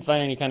Bravo, we didn't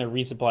find any kind of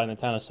resupply in the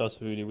town of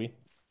Sosavu, did we?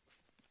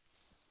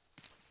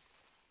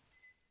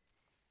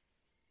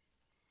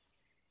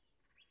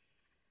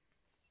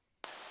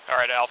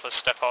 Alright, Alpha,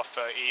 step off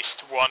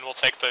east. 1 will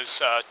take those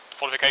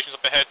fortifications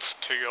up ahead.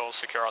 2 you'll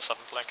secure our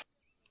southern flank.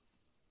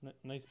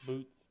 Nice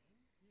boots.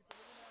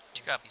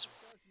 2 copies.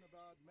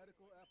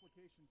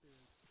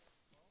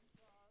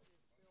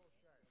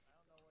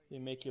 They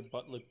make your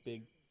butt look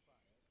big.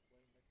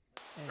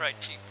 Right,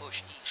 keep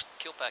pushing east.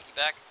 Kill pack, you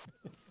back?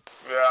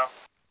 Yeah.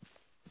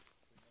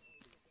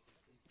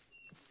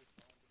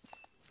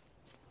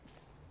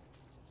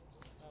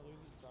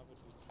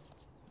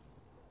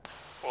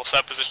 We'll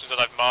set positions that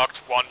I've marked.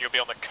 1, you'll be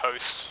on the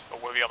coast, or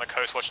will be on the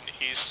coast watching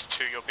the east.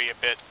 2, you'll be a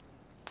bit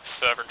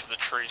further into the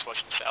trees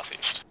watching the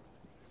southeast.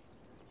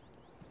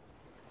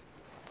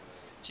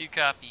 2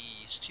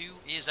 copies. 2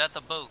 is at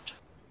the boat.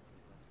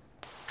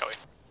 Copy.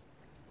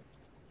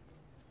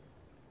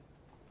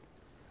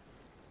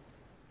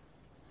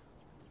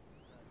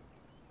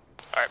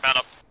 Alright, man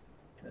up.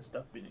 Can this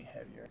stuff be any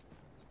heavier?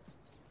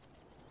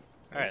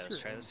 Alright, let's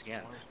try this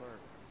again.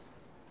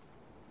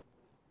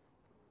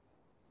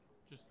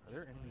 Are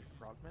there enemy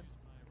frogmen?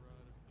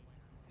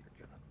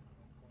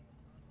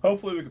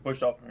 Hopefully we can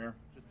push off from here.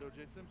 Just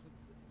O.J. Simpson.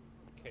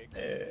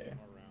 Hey.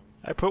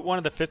 I put one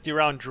of the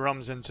 50-round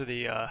drums into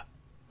the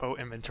boat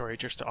inventory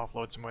just to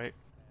offload some weight.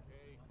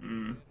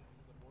 2,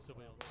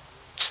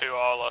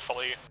 I'll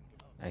follow you.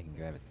 I can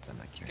grab it since I'm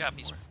not carrying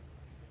Copies. anymore.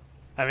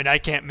 I mean, I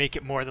can't make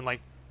it more than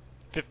like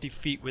 50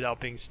 feet without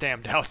being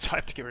stammed out, so I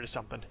have to get rid of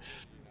something.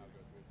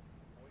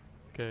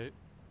 Okay,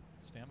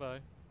 stand by.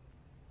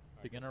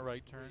 Begin a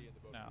right turn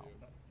now.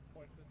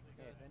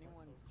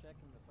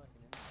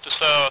 Just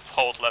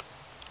hold left.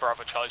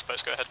 Bravo Charlie's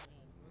post, go ahead.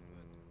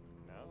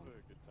 Now's a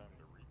good time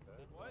to read that.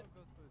 What?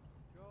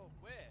 Go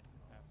where?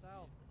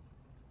 South.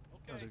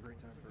 Okay. That was a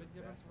great time for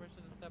Give us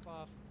permission to step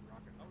off. I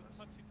was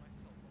touching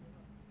myself.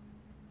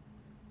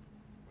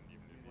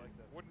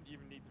 Wouldn't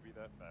even need to be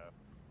that fast.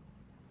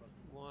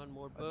 1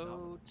 more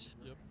boat.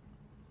 Yep.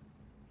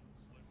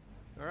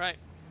 Alright.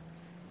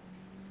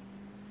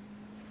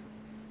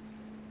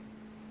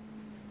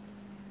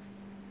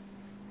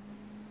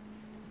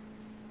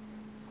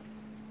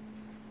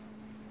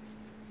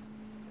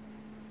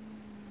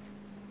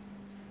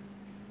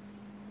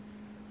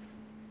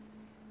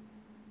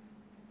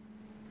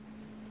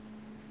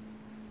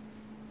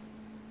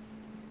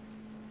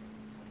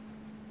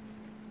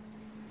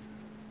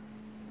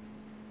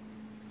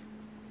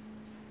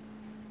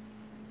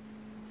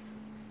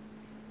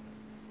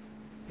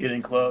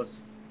 Getting close.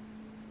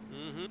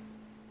 Mm-hmm.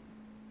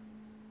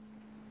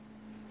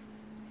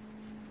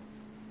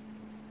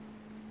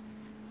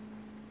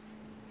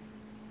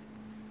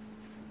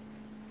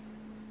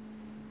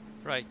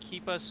 Right,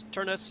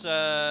 turn us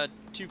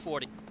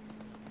 240.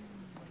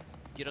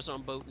 Get us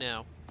on boat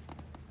now.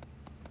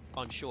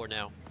 On shore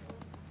now.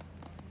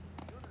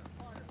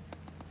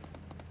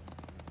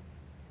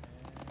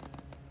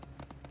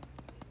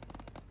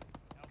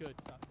 Good.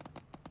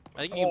 I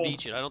think you can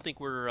beach it. I don't think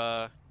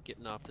we're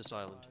getting off this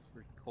island.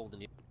 We're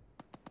holding you.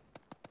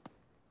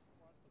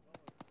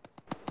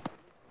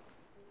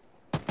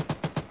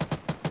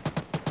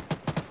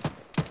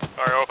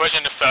 Alright, we're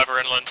pushing to further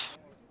inland.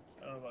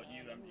 I don't know about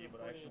you, MG,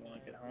 but I actually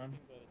want to get home.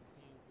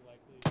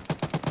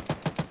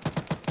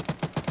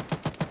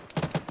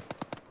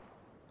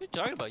 What are you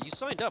talking about? You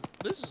signed up.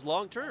 This is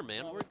long term,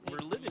 man. We're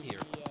living here.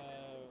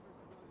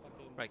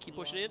 Right, keep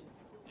pushing in.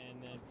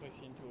 And then push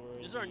in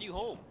towards. This is our new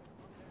home.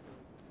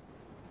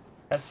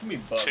 That's too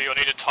many bugs. So you'll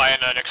need to tie in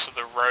next to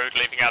the road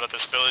leading out of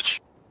this village.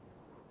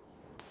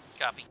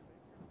 Copy.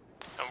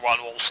 And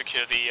 1 will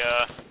secure the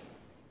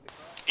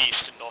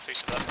east and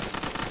northeast of that.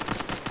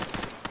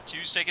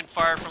 2's taking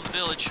fire from the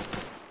village.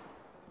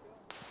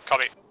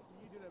 Copy.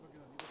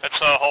 Let's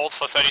hold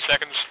for 30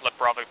 seconds, let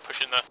Bravo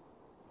push in there.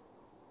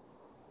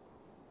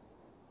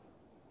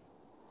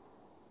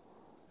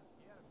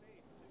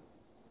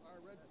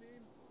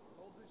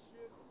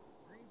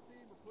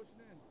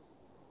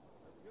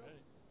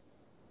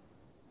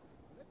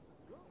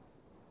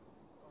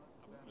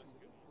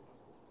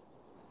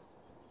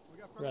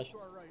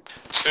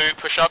 Rush. So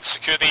push up,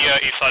 secure the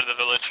east side of the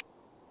village.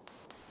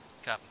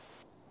 Copy.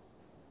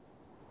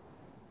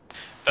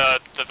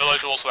 The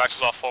village will also acts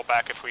as our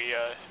fallback if we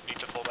need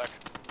to fall back.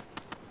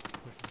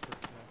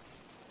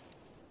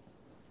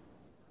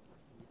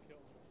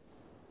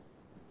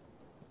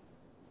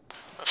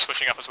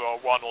 Switching up as well,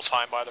 one more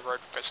time by the road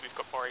because we've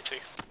got more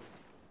AT.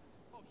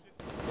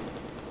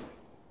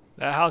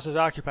 That house is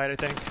occupied, I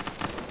think.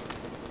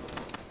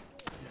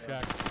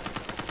 Shack.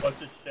 What's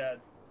this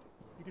shed?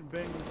 You can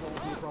bang these walls,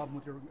 no problem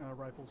with your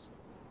rifles.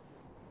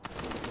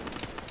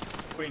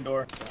 Queen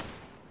door.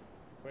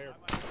 Clear.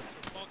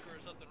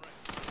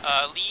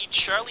 Lead,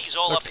 Charlie's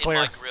all Looks up clear.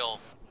 in my grill.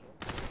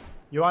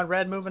 You on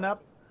red moving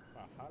up?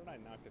 Wow, how did I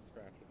not get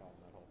scratched at all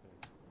in that whole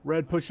thing?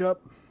 Red, push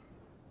up.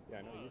 Yeah,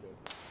 I know you did.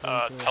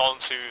 Tell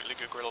them to leave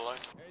your grill alone.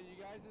 Hey, you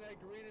guys in that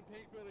green and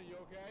pink building, you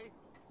okay?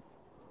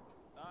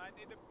 I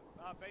need the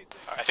basic.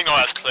 I think all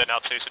that's clear now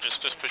too, so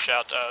just push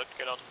out,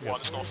 get on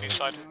one's northeast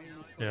side.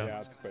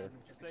 Yeah, it's clear.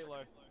 Stay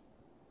low.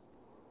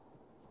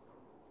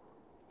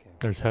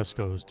 There's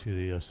Hesco's to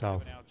the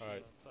south.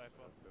 Alright.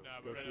 No,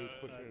 Go we're through,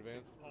 gonna push in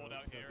advance. hold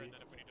out here, and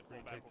then if we need to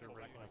fall back, we'll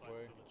fall back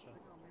Halfway.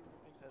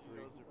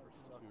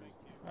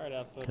 Alright,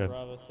 Alpha, Okay.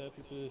 Bravo, set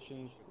your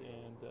positions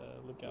and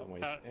look out. Don't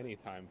waste any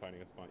time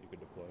finding a spot you could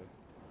deploy.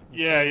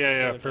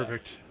 Yeah,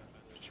 perfect.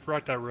 Just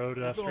rock that road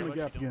Let's go after. on the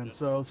gap again,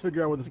 so let's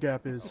figure out where this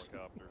gap is.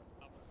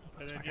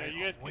 And then, yeah, you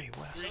get way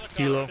west.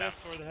 Kilo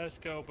for the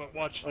Hesco, but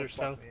watch their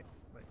south.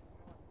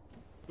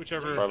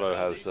 Whichever. Bravo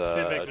has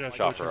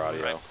chopper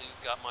audio. Red blue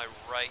got my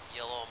right,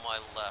 yellow on my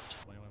left.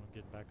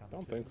 I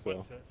don't think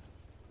so.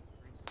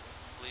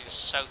 Blue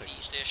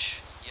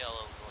southeast-ish,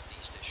 yellow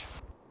northeast-ish.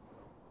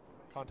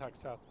 Contact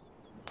south.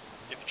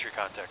 Infantry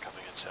contact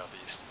coming in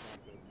southeast.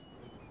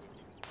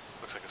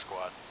 Looks like a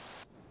squad.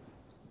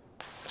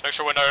 Let's make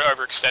sure we're not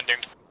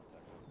overextending.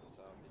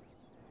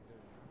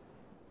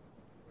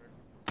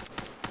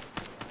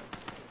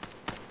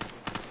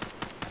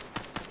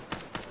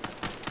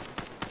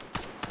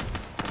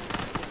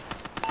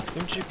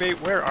 MG Bait,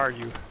 where are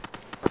you?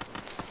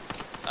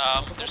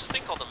 There's a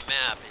thing called a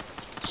map, and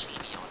you can see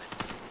me on it.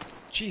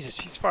 Jesus,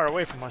 he's far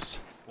away from us.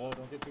 Whoa,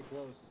 don't get too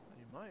close.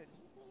 You might.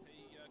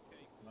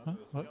 Huh?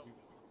 What?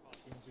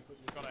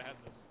 God, I had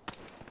this.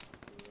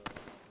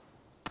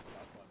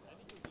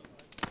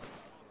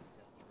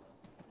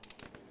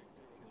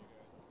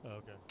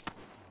 Okay.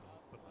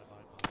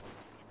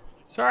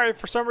 Sorry,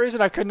 for some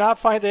reason I could not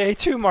find the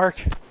A2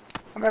 mark.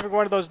 I'm having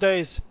one of those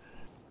days.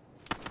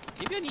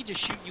 Maybe I need to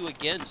shoot you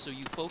again so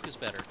you focus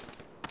better.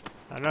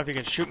 I don't know if you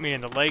can shoot me in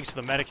the leg so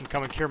the medic can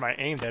come and cure my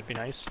aim. That'd be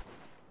nice.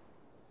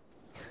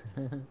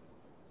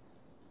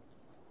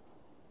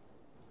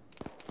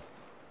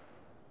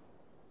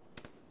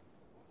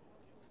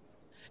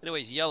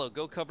 Anyways, yellow,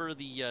 go cover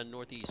the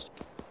northeast.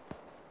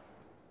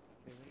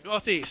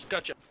 Northeast,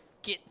 gotcha.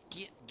 Get.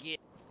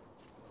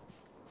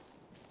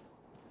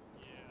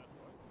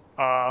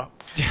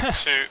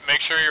 So make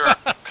sure you're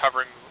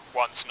covering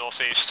one's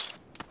northeast.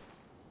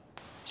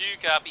 2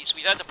 copies.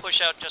 We've had to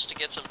push out just to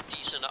get some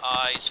decent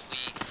eyes. We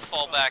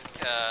fall back,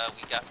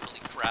 we got really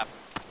crap.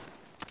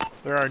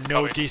 There are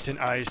no decent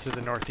eyes to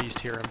the northeast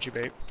here, MG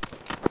Bait.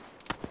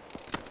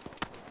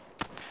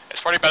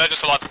 It's probably better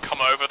just to let them come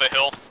over the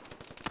hill.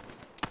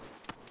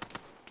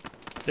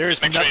 There's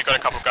Just make sure you've got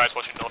a couple guys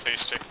watching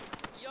northeast too.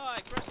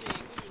 Yai, Krusty,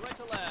 moving right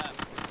to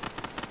left.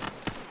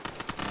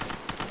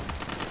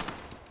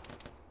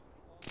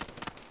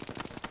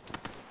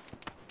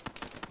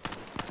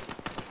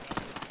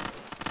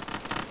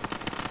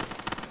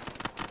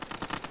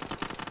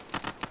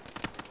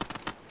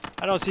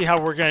 I don't see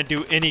how we're gonna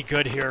do any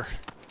good here.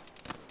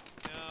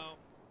 No.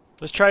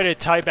 Let's try to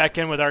tie back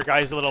in with our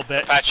guys a little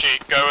bit. Apache,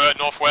 go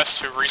northwest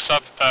to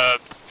resub.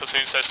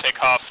 Platoon says take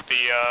half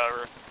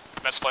the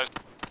med supplies.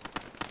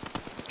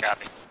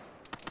 Copy.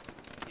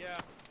 Yeah.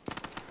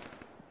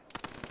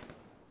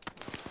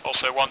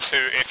 Also, 1-2,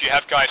 if you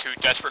have guys who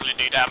desperately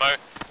need ammo,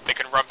 they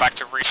can run back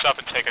to resub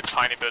and take a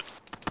tiny bit.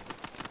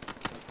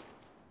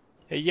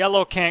 Hey,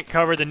 yellow can't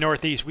cover the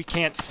northeast. We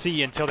can't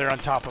see until they're on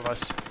top of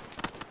us.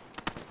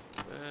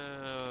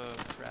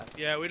 Crap.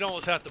 Yeah, we'd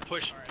almost have to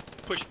push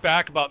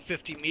back about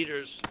 50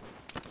 meters.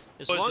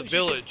 As towards long the as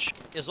village.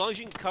 as long as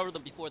you can cover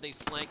them before they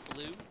flank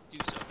blue, do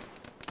so.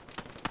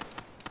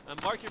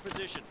 Mark your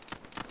position.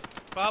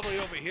 Probably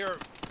over here,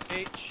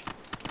 H.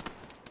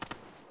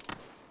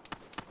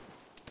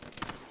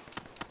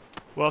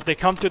 Well, if they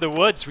come through the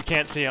woods, we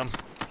can't see them.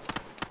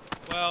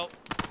 Well,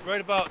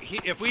 right about here.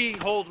 If we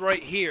hold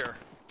right here,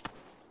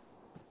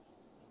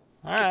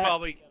 we Alright. can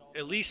probably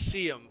at least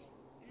see them.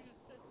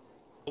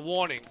 A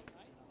warning.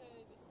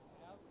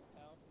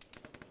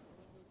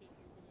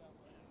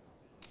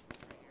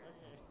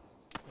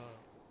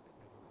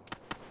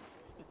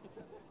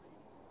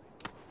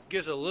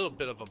 Gives a little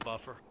bit of a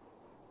buffer.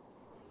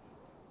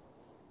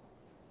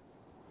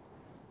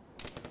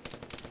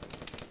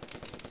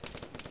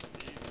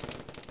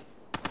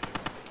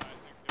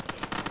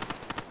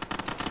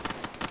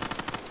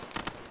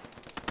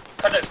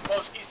 Cadets,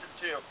 close east of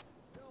 2.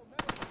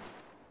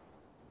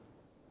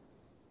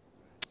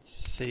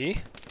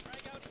 See?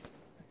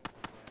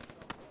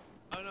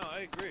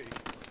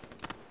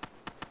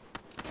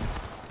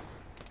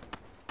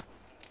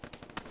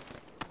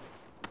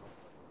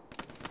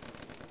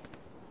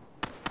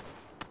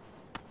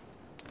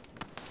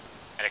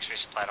 extra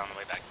supplied on the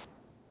way back.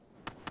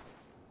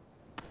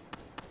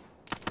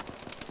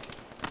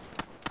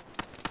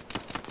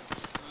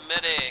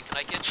 Medic, can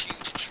I get you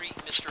to treat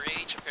Mr.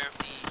 H?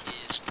 Apparently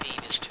his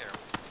aim is terrible.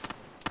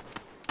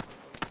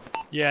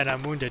 Yeah, and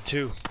I'm wounded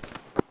too.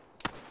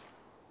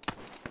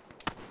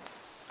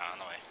 On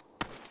the way.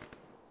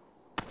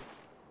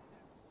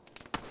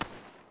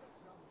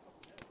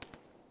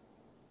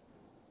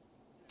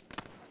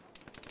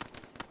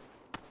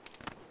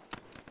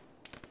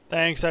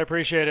 Thanks, I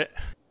appreciate it.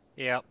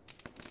 Yep.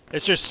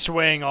 It's just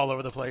swaying all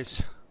over the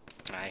place.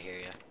 I hear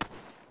you.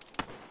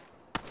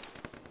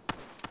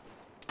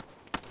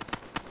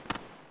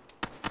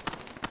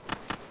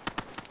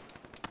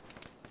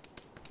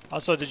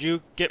 Also, did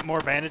you get more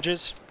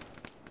bandages?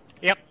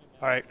 Yep.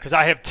 Alright, because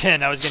I have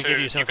 10. I was going to give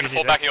you some You if you can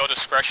fall need back it. at your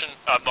discretion.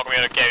 I'm not going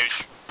to be able to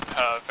gauge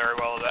very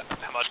well that,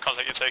 how much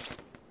contact you're taking.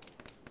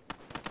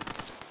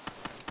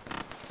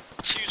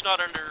 Q's not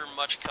under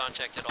much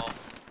contact at all.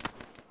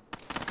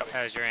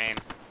 How's your aim?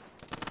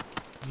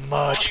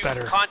 Much Q,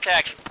 better.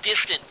 Contacts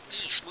distant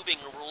east, moving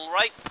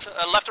right,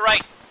 left to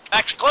right.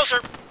 Action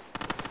closer.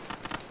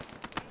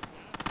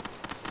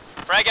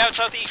 Frag out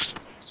southeast.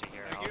 So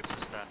here, I'll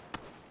just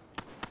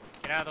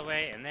get out of the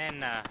way and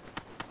then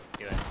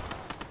do it.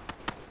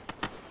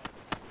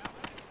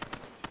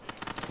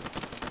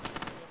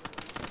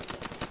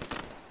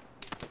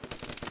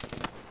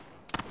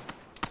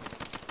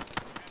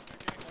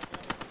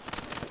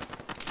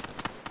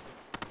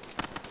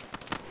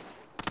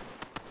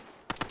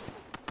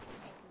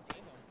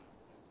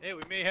 Hey,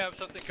 we may have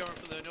something coming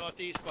from the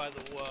northeast by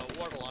the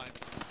water line.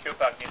 Coop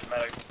back needs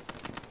medic.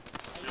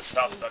 Just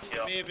south of that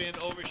hill. May have been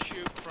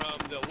overshoot from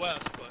the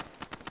west, but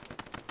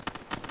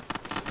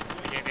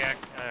I gave you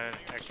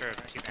extra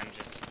 2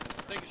 bandages.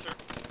 thank you, sir.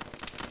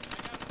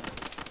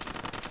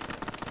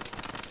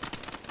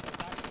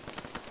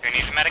 Who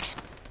needs a medic?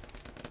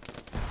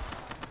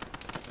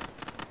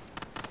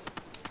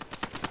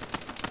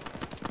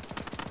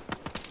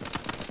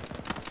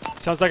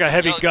 Sounds like a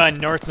heavy gun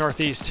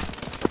north-northeast.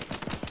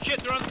 Shit,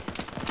 they're on.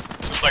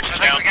 Looks like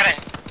We got a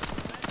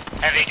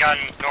heavy gun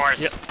north.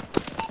 Yep.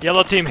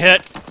 Yellow team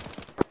hit.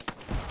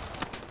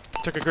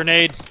 Took a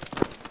grenade.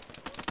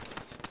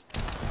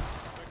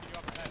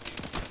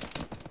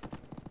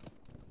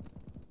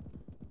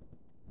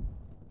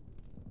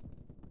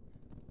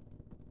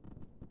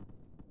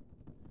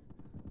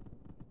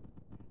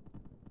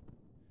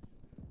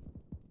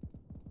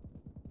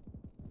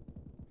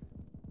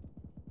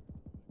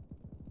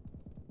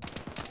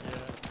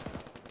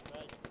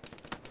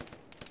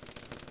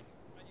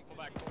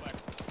 Pull back.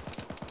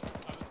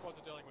 Other squads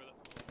are dealing with it.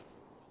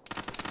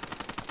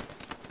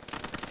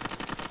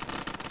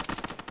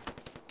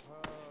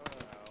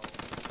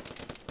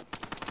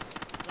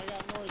 Frag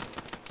out north.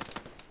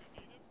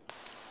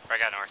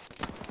 Frag out north.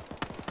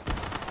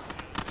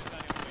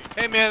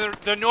 Hey man,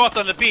 they're north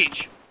on the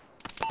beach.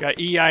 Got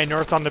EI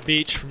north on the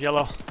beach from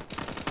yellow.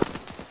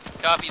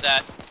 Copy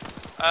that.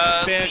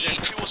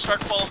 B2 will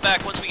start falling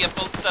back once we get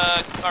both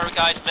our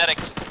guys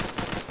medics.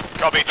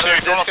 Copy, 2.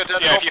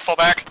 Yeah, if you fall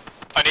back,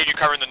 I need you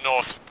covering the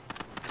north.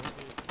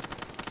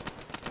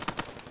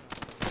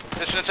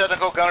 Mission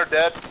technical gunner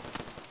dead.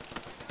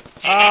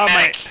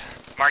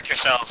 Mark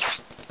yourselves.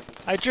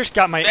 I just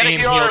got my Medic, aim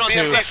you're healed on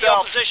too.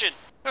 the position.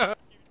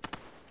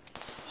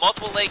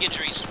 Multiple leg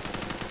injuries.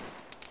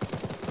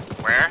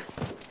 Where?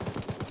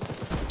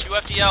 2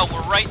 FTL,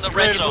 we're right in the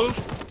red zone.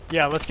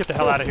 Yeah, let's get the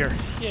hell out of here.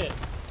 Shit.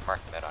 Mark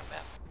med on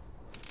map.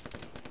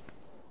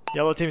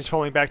 Yellow team's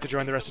pulling back to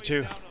join the rest of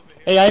 2.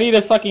 Hey, I need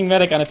a fucking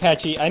medic on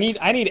Apache. I need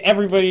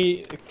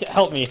everybody to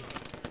help me.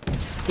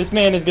 This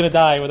man is gonna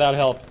die without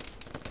help.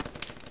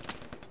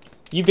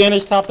 You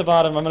bandage top to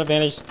bottom. I'm gonna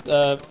bandage.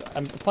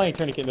 I'm playing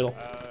tourniquet middle.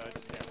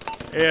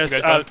 Yes,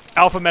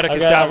 Alpha medic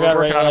is down. We're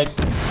working on him.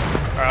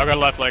 Alright, I'll go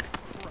left leg.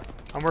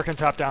 I'm working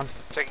top down.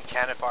 Taking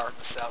cannon fire from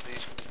the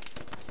southeast.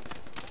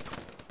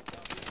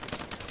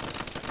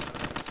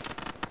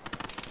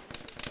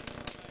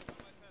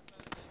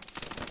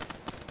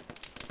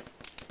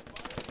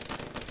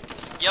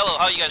 Yellow,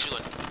 how you guys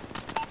doing?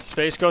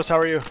 Space Ghost, how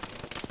are you?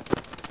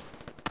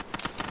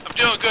 I'm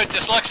doing good.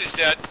 Dyslexia's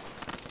dead.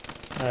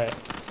 Alright,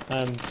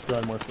 I'm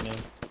throwing morphine in.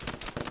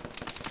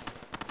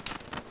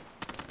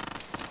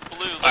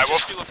 Blue, let's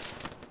just do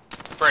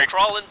a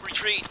crawl and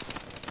retreat.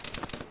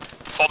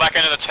 Fall back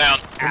into the town.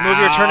 Remove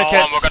your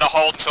tourniquets. We're going to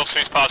hold until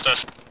Sue's past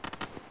us.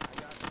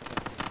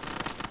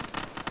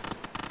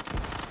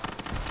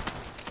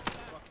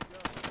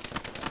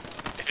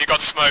 If you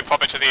got smoke,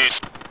 pop it to the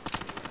east.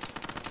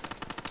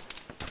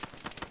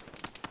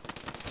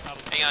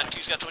 Hang on,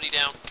 Q's got 20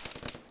 down.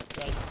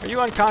 Are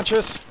you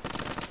unconscious?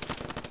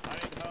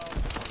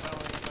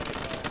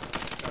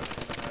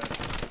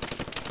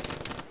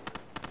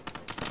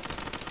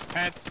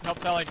 Pants, help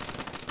Telix.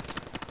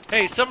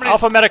 Hey, somebody.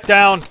 Alpha medic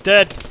down,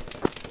 dead.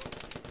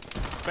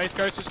 Space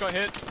Ghost just got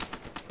hit.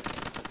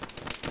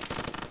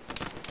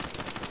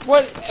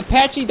 What?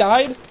 Apache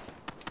died?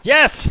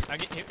 Yes!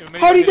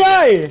 How'd he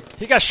die?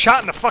 He got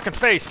shot in the fucking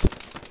face.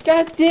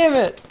 God damn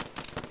it!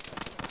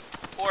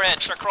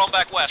 Forehead, start crawling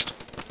back west.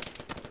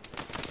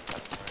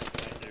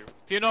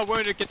 If you're not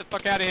wounded, get the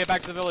fuck out of here,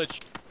 back to the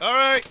village.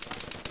 Alright.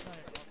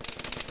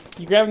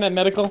 You grabbing that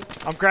medical?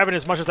 I'm grabbing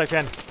as much as I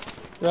can.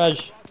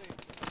 Raj.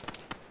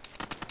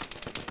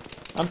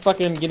 I'm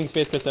fucking getting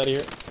space coats out of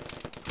here.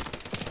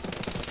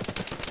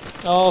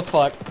 Oh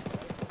fuck.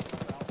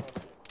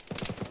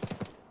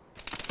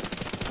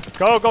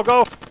 Go, go,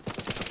 go!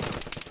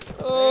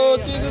 Oh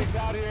Jesus!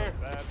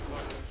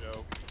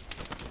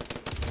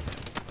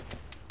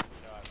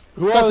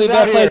 It's probably a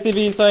bad place to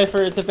be,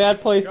 Cypher. It's a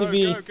bad place to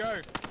be. Go, go.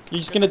 You're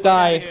just gonna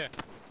die.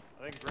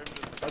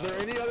 Are there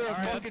any other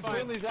fucking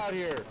friendlies out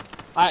here?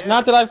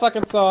 Not that I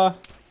fucking saw.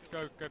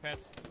 Go, go,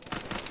 Pants.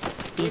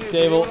 He's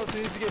stable. Anyone else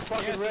needs to get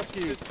fucking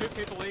rescued? There's 2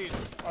 people east.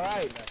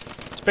 Alright.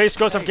 Space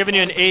Ghost, I'm giving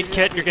you an aid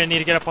kit. You're gonna need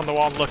to get up on the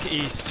wall and look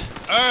east.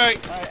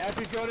 Alright. Alright,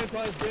 after he's going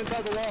inside, get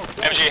inside the wall.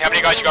 MG, how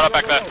many guys you got up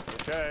back there?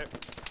 Okay.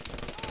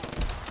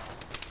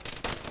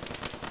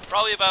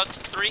 Probably about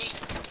 3.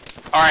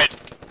 Alright.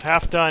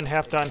 Half done,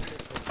 half done.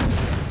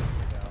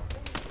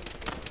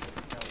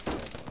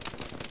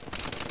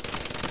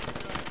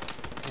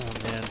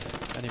 Oh man,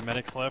 any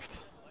medics left?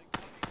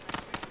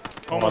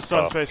 Almost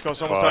done, Space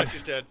Ghost, almost done.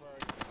 He's dead.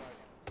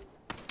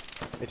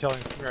 Hey, tell him,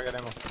 here, I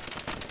got ammo.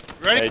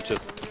 Ready? Hey,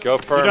 just go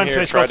firm done, here,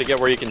 Space try Ghost. to get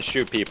where you can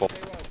shoot people.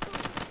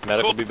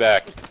 Medic will be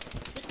back.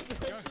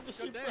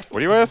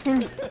 What are you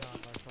asking?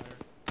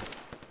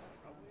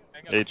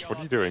 H, what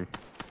are you doing?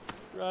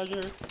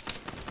 Roger.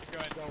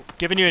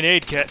 Giving you an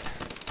aid kit.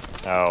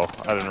 Oh,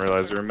 I didn't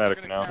realize you were a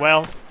medic now.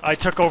 Well, I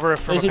took over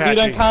from There's a Apache.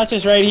 dude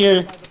unconscious right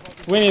here.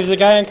 Winnie, there's a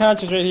guy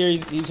unconscious right here.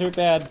 He's hurt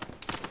bad.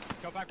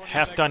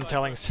 Half done,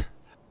 Tellings.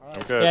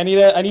 Okay.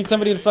 Yeah, I need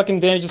somebody to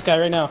fucking bandage this guy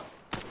right now.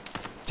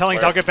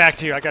 Tellings, I'll get back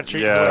to you. I gotta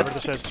treat whatever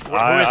this is. Who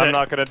is I'm it?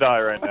 not gonna die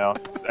right now.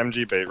 It's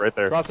MG bait right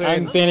there.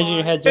 I'm bandaging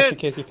your head just in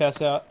case you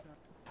pass out.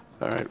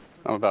 Alright,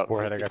 I'm about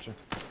forehead, I got you.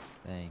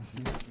 Thank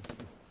you.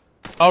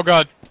 Oh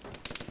god.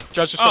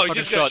 Judge just got Oh, fucking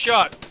you just got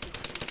shot.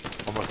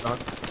 Almost done.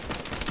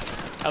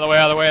 Out of the way,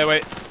 out of the way, out of the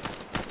way.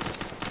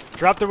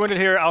 Drop the wounded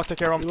here, I'll take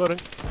care of them. Reloading.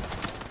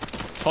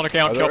 Sonic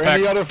out, Are kill there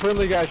any packs. other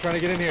friendly guys trying to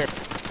get in here?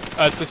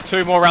 It's just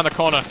 2 more around the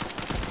corner.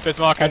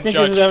 Bismarck I and think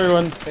Judge. this is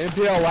everyone.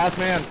 MPL, last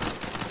man.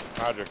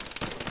 Roger.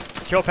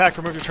 Kill pack,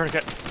 remove your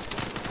tourniquet.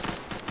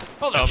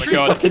 Oh my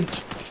god.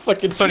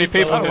 Fucking So many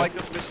people in here. like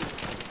this mission.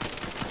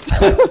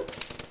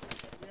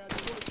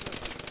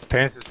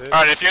 Pants is hit.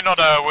 Alright, if you're not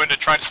wounded,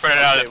 try and spread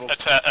it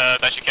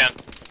out as you can.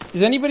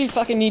 Does anybody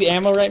fucking need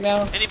ammo right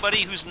now?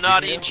 Anybody who's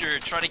not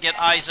injured, try to get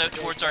eyes out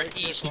towards our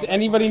east. Does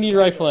anybody need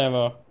rifle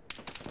ammo?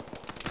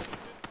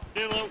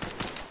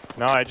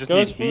 No, I just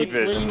Ghost, need heat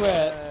where vision. you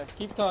at?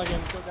 Keep talking.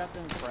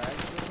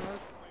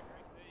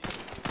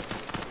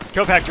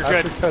 Kill pack, you're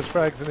good. Aspix has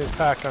frags in his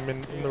pack. I'm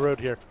in the road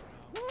here.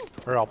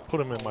 Or I'll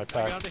put him in my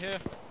pack. Under here.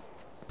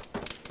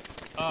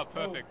 Oh,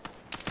 perfect.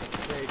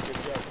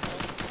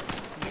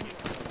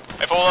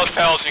 If all those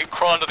pals, you can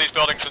crawl under these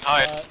buildings and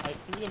hide. I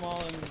threw them all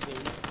in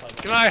the...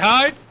 Can I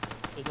hide?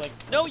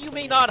 No, you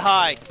may not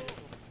hide.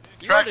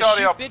 You Track are to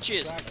shoot audio.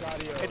 bitches.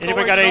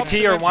 Anybody got AT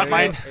or want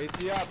mine?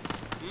 AT up.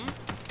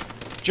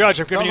 Judge,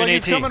 I'm giving you an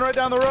Sounds AT. like he's coming right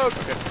down the road.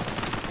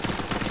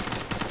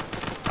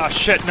 Oh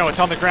shit, no, it's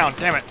on the ground.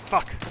 Damn it.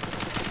 Fuck.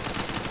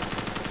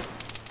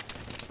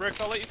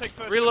 Rick, I'll let you take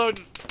first.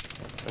 Reloading.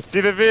 I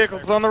see the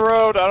vehicles on the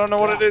road. I don't know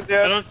what it is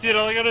yet. I don't see it.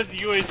 All I got is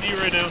UAZ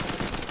right now.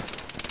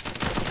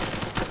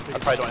 I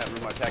probably don't have room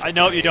in my pack. I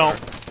know you don't.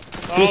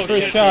 Who's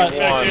first shot?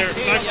 Back here.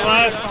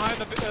 Behind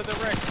the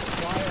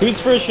wrecks. Who's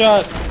first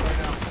shot?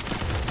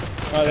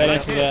 Oh, that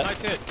answers that.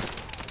 Nice hit.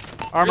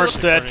 Armor's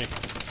dead.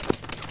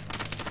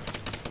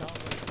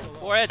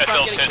 Forehead, That stop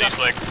Bill's getting hit, shot. he's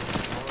like,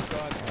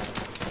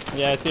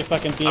 Yeah, I see a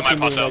fucking I might BMP pass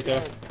moving right out.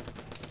 there.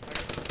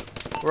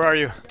 Where are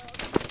you?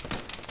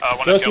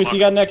 one Ghost, kill you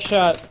got next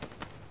shot.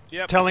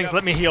 Yep. Tellings,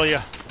 let me heal you.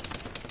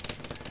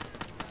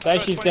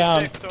 Dicey's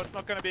down. So it's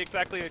not going to be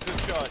exactly a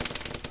good shot.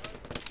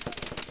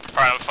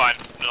 Alright, I'm fine.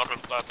 I'm not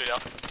gonna beat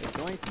up.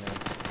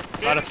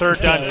 About a third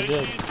Yeah, done. I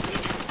did.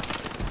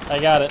 I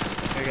got it.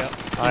 There you go.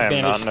 I am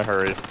bandaged. not in a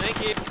hurry. Thank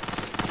you.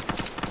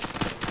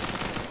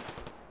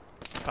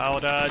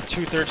 About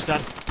 2/3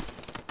 done.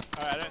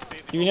 Alright, I don't see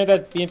Do we know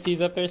that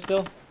BMP's up there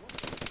still?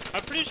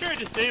 I'm pretty sure I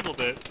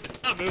disabled it.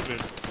 It's not moving.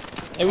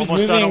 It was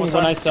Almost done, moving almost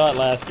when done. I saw it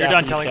last. You're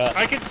after done, you Tellings. shot.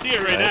 I can see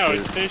it right now.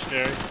 It's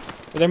stationary.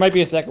 There might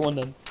be a second one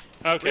then.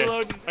 Okay.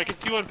 Reloading. I can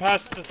see one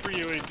past the 3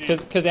 UAZ.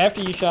 Because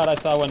after you shot, I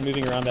saw one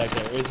moving around back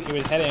there. It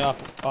was heading off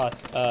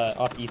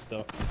east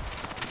though.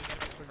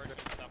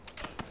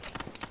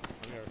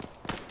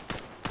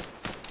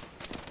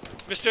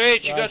 Mr.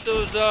 H, you got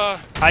those,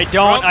 I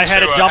don't. I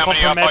had to How dump them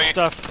many for up med are you?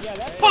 stuff.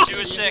 2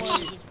 of 6.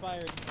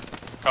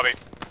 Copy.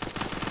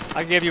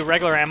 I gave you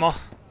regular ammo.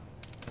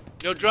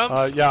 No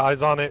drums? Yeah,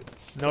 eyes on it.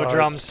 No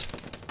drums.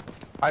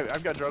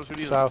 I've got drums. Who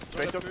needs South.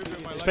 them? Space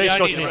Ghost? Space Yeah, I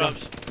Ghost need needs them.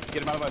 drums.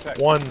 Get him out of my pack.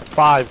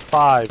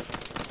 155.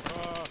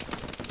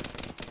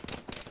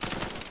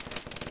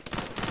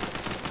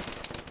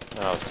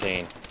 Oh,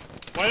 scene.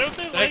 Why don't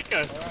they like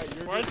us?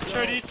 Why is the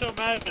Chinese so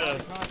mad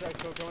at us?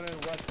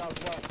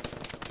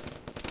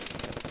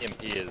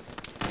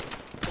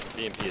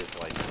 EMP is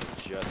like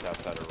just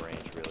outside of range,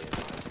 really, and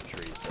behind some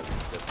trees. So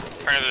it's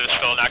Apparently there's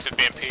still an active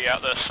BMP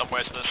out there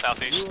somewhere to the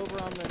southeast. You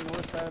over on the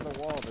north side of the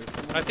wall. There's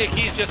someone I think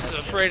he's just as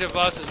afraid of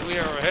us as we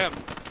are of him.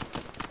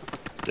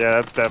 Yeah,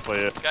 that's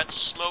definitely it. Got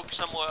smoke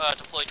somewhere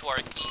deployed to our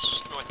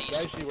east, northeast.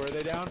 Daishi, were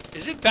they down?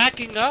 Is it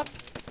backing up?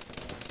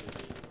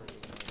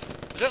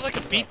 Is that like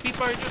a beep beep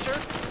I just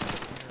heard?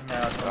 No,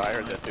 I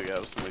heard that too. Yeah,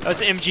 That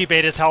was MG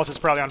Beta's house is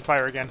probably on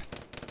fire again.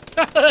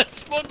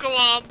 Smoke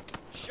alarm!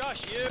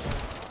 Shush you!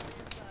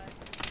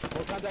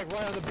 Well, contact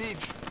right on the beach.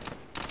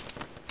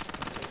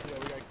 Yeah,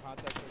 we got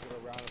contact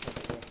around us on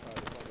the west side.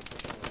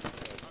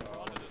 It's like a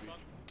on the beach.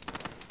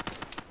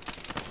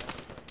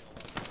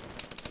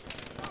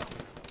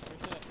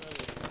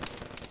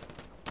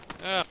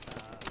 Yeah.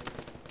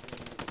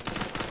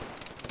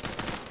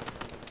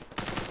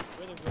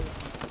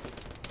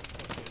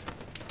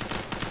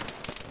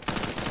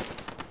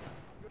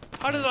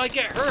 How did I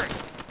get hurt?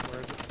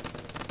 Where is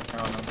it? I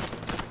don't know.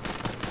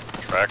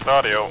 Tracked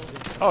audio.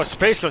 Oh,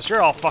 Space Ghost,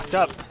 you're all fucked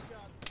up.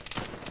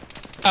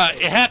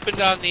 It happened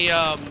on the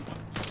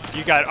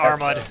You got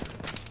Armad.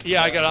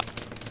 Yeah, I got.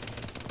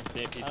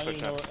 BMP's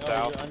pushing up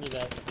south.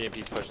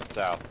 BMP's pushing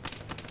south.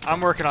 I'm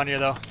working on you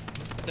though.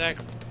 Thank.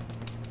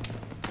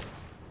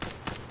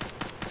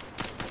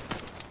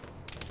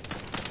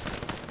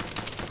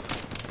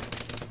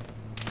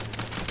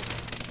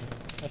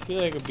 I feel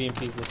like a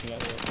BMP's looking at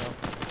me right now.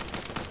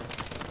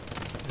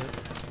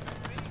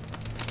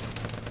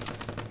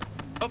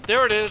 Oh,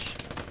 there it is.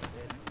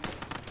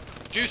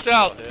 Due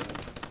south.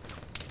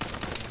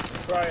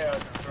 Cryo,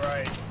 to the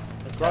right.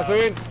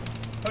 Crossing.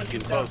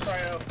 Pushing south,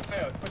 Cryo.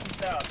 Cryo, it's pushing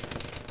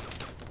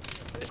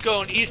south. It's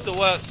going east to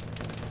west.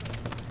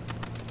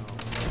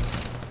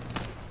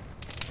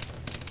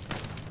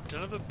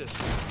 Son of a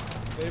biscuit.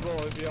 Stable,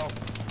 ABL.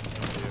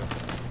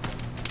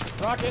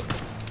 Rocket!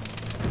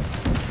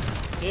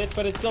 Hit,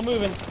 but it's still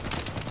moving.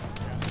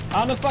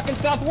 On the fucking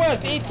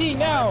southwest, 18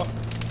 now!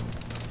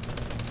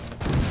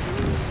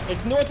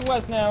 It's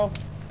northwest now.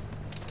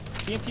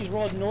 BMP's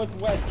rolled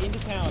northwest into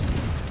town.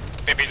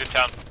 BMP's in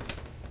town.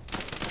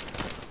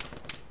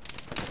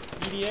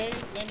 EDA,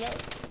 land out.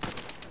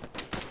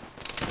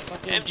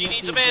 MG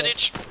needs a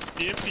bandage.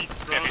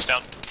 BMP's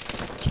down.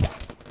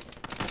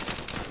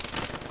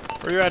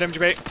 Where you at, MG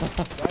Bait?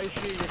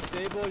 Daishi, you're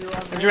stable, you're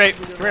on MG Bait,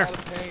 you're come here. out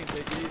of pain. Take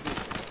it easy.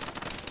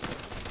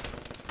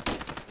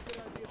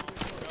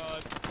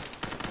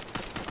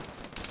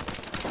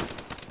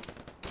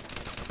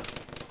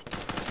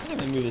 Let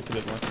me move this a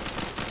bit more.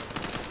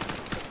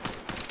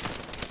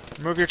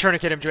 Move your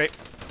tourniquet, MG Bait.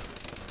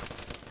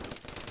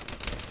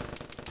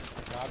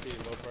 Copy,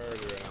 low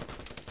priority right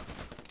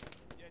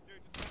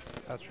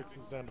now. Asterix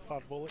is down to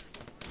 5 bullets.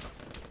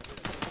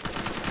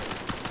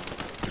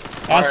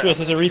 Asterix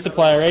has a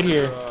resupply right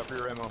here. For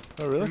your ammo.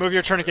 Oh, really? Move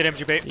your tourniquet,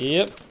 MG Bait.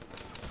 Yep.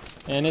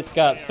 And it's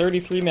got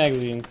 33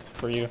 magazines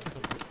for you.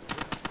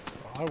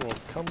 I will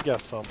come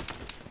get some.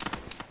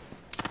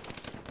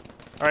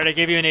 Alright, I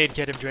gave you an aid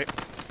kit, MG Bait.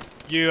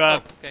 You,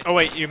 okay. Oh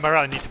wait, you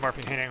might need some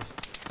morphine. Hang on.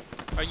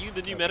 Are you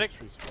the new medic?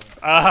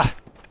 I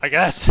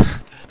guess.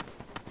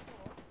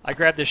 I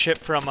grabbed this ship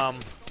from, from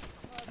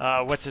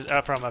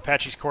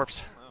Apache's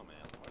corpse.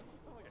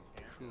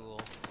 Cool.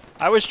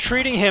 I was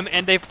treating him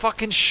and they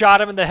fucking shot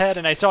him in the head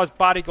and I saw his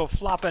body go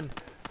flopping.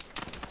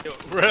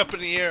 Right up in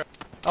the air.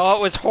 Oh,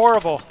 it was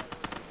horrible.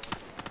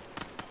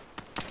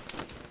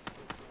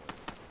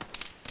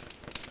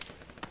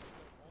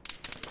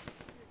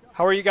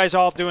 How are you guys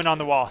all doing on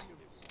the wall?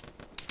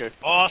 Good.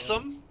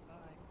 Awesome.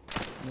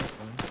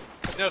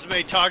 Not as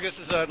many targets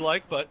as I'd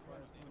like, but.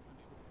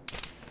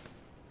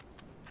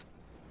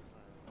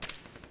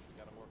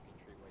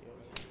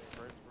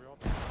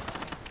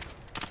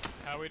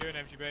 How are we doing,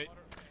 MG Bait?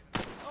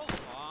 Oh,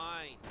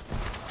 fine.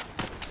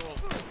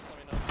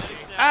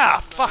 Ah,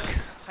 fuck.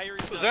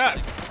 What was that?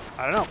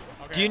 I don't know.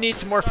 Okay. Do you need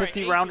some more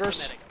 50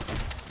 rounders?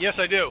 Yes,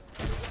 I do.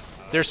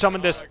 There's some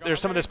in this. There's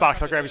some in this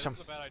box. I'll grab you some.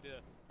 This is a bad idea.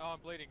 Oh, I'm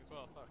bleeding as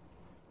well. Fuck.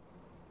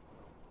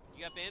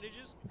 You got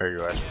bandages? There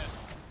you are.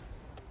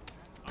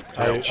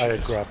 I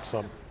Jesus. grabbed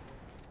some.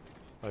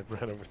 I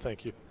ran over,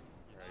 thank you.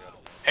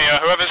 Hey,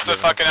 whoever's the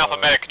fucking alpha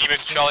medic, can you move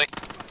to Charlie?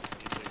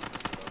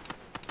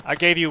 I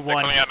gave you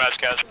one. Coming out,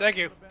 Mazcaz. Thank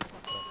you.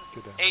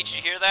 H,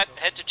 you hear that?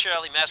 Head to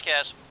Charlie,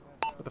 Mascaz.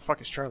 What the fuck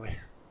is Charlie?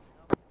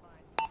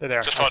 They're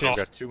there. Just I see hold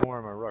him. off. Got 2 more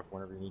in my ruck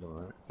whenever you need them,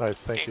 right?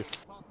 Nice, thank you. Who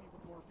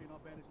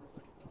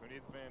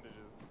needs bandages?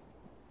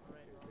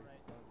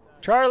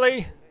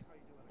 Charlie,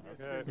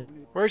 Okay.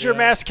 where's your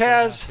mask,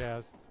 Kaz?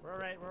 We're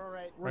alright, we're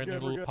alright. We're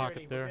good, we're good.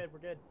 Pocket there. We're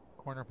good.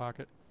 Corner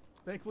pocket.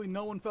 Thankfully,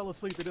 no one fell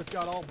asleep. They just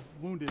got all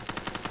wounded.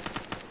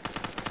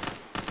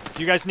 Do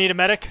you guys need a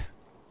medic?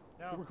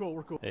 No. We're cool,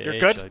 we're cool. You're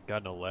good? I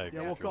got no legs.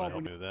 Yeah, we'll if you wanna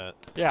call help me with that.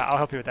 Yeah, I'll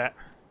help you with that.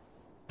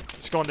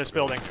 Let's go in this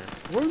building.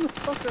 Where in the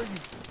fuck are you?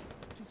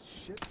 Piece of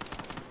shit.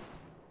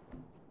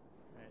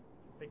 Alright,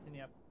 fixing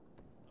you up.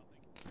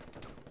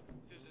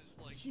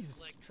 Jesus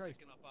Christ.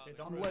 Okay,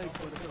 don't I'm move, leg, don't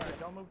but move it's too far. okay.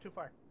 Don't move too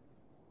far.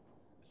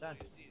 Done.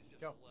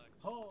 Go.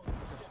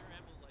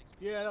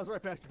 Yeah, that was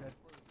right past your head.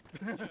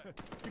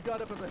 You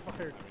got up as I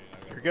fired.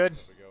 You're good?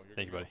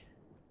 Thank you, buddy.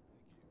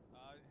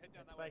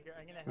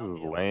 This is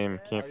lame.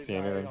 Can't see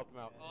anything. Oh,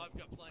 I've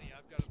got plenty.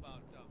 I've got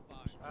about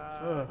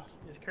 5.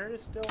 Is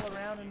Curtis still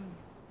around and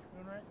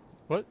doing right?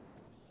 What?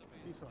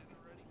 He's fine.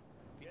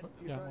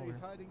 Yeah, I'm over here.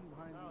 hiding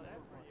behind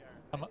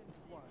I'm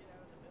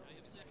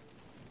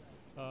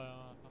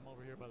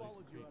over here by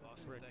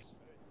these bricks.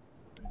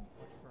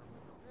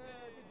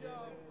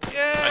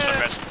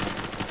 Yeah!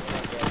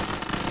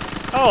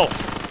 Oh!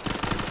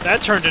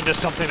 That turned into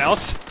something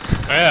else.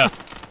 Yeah.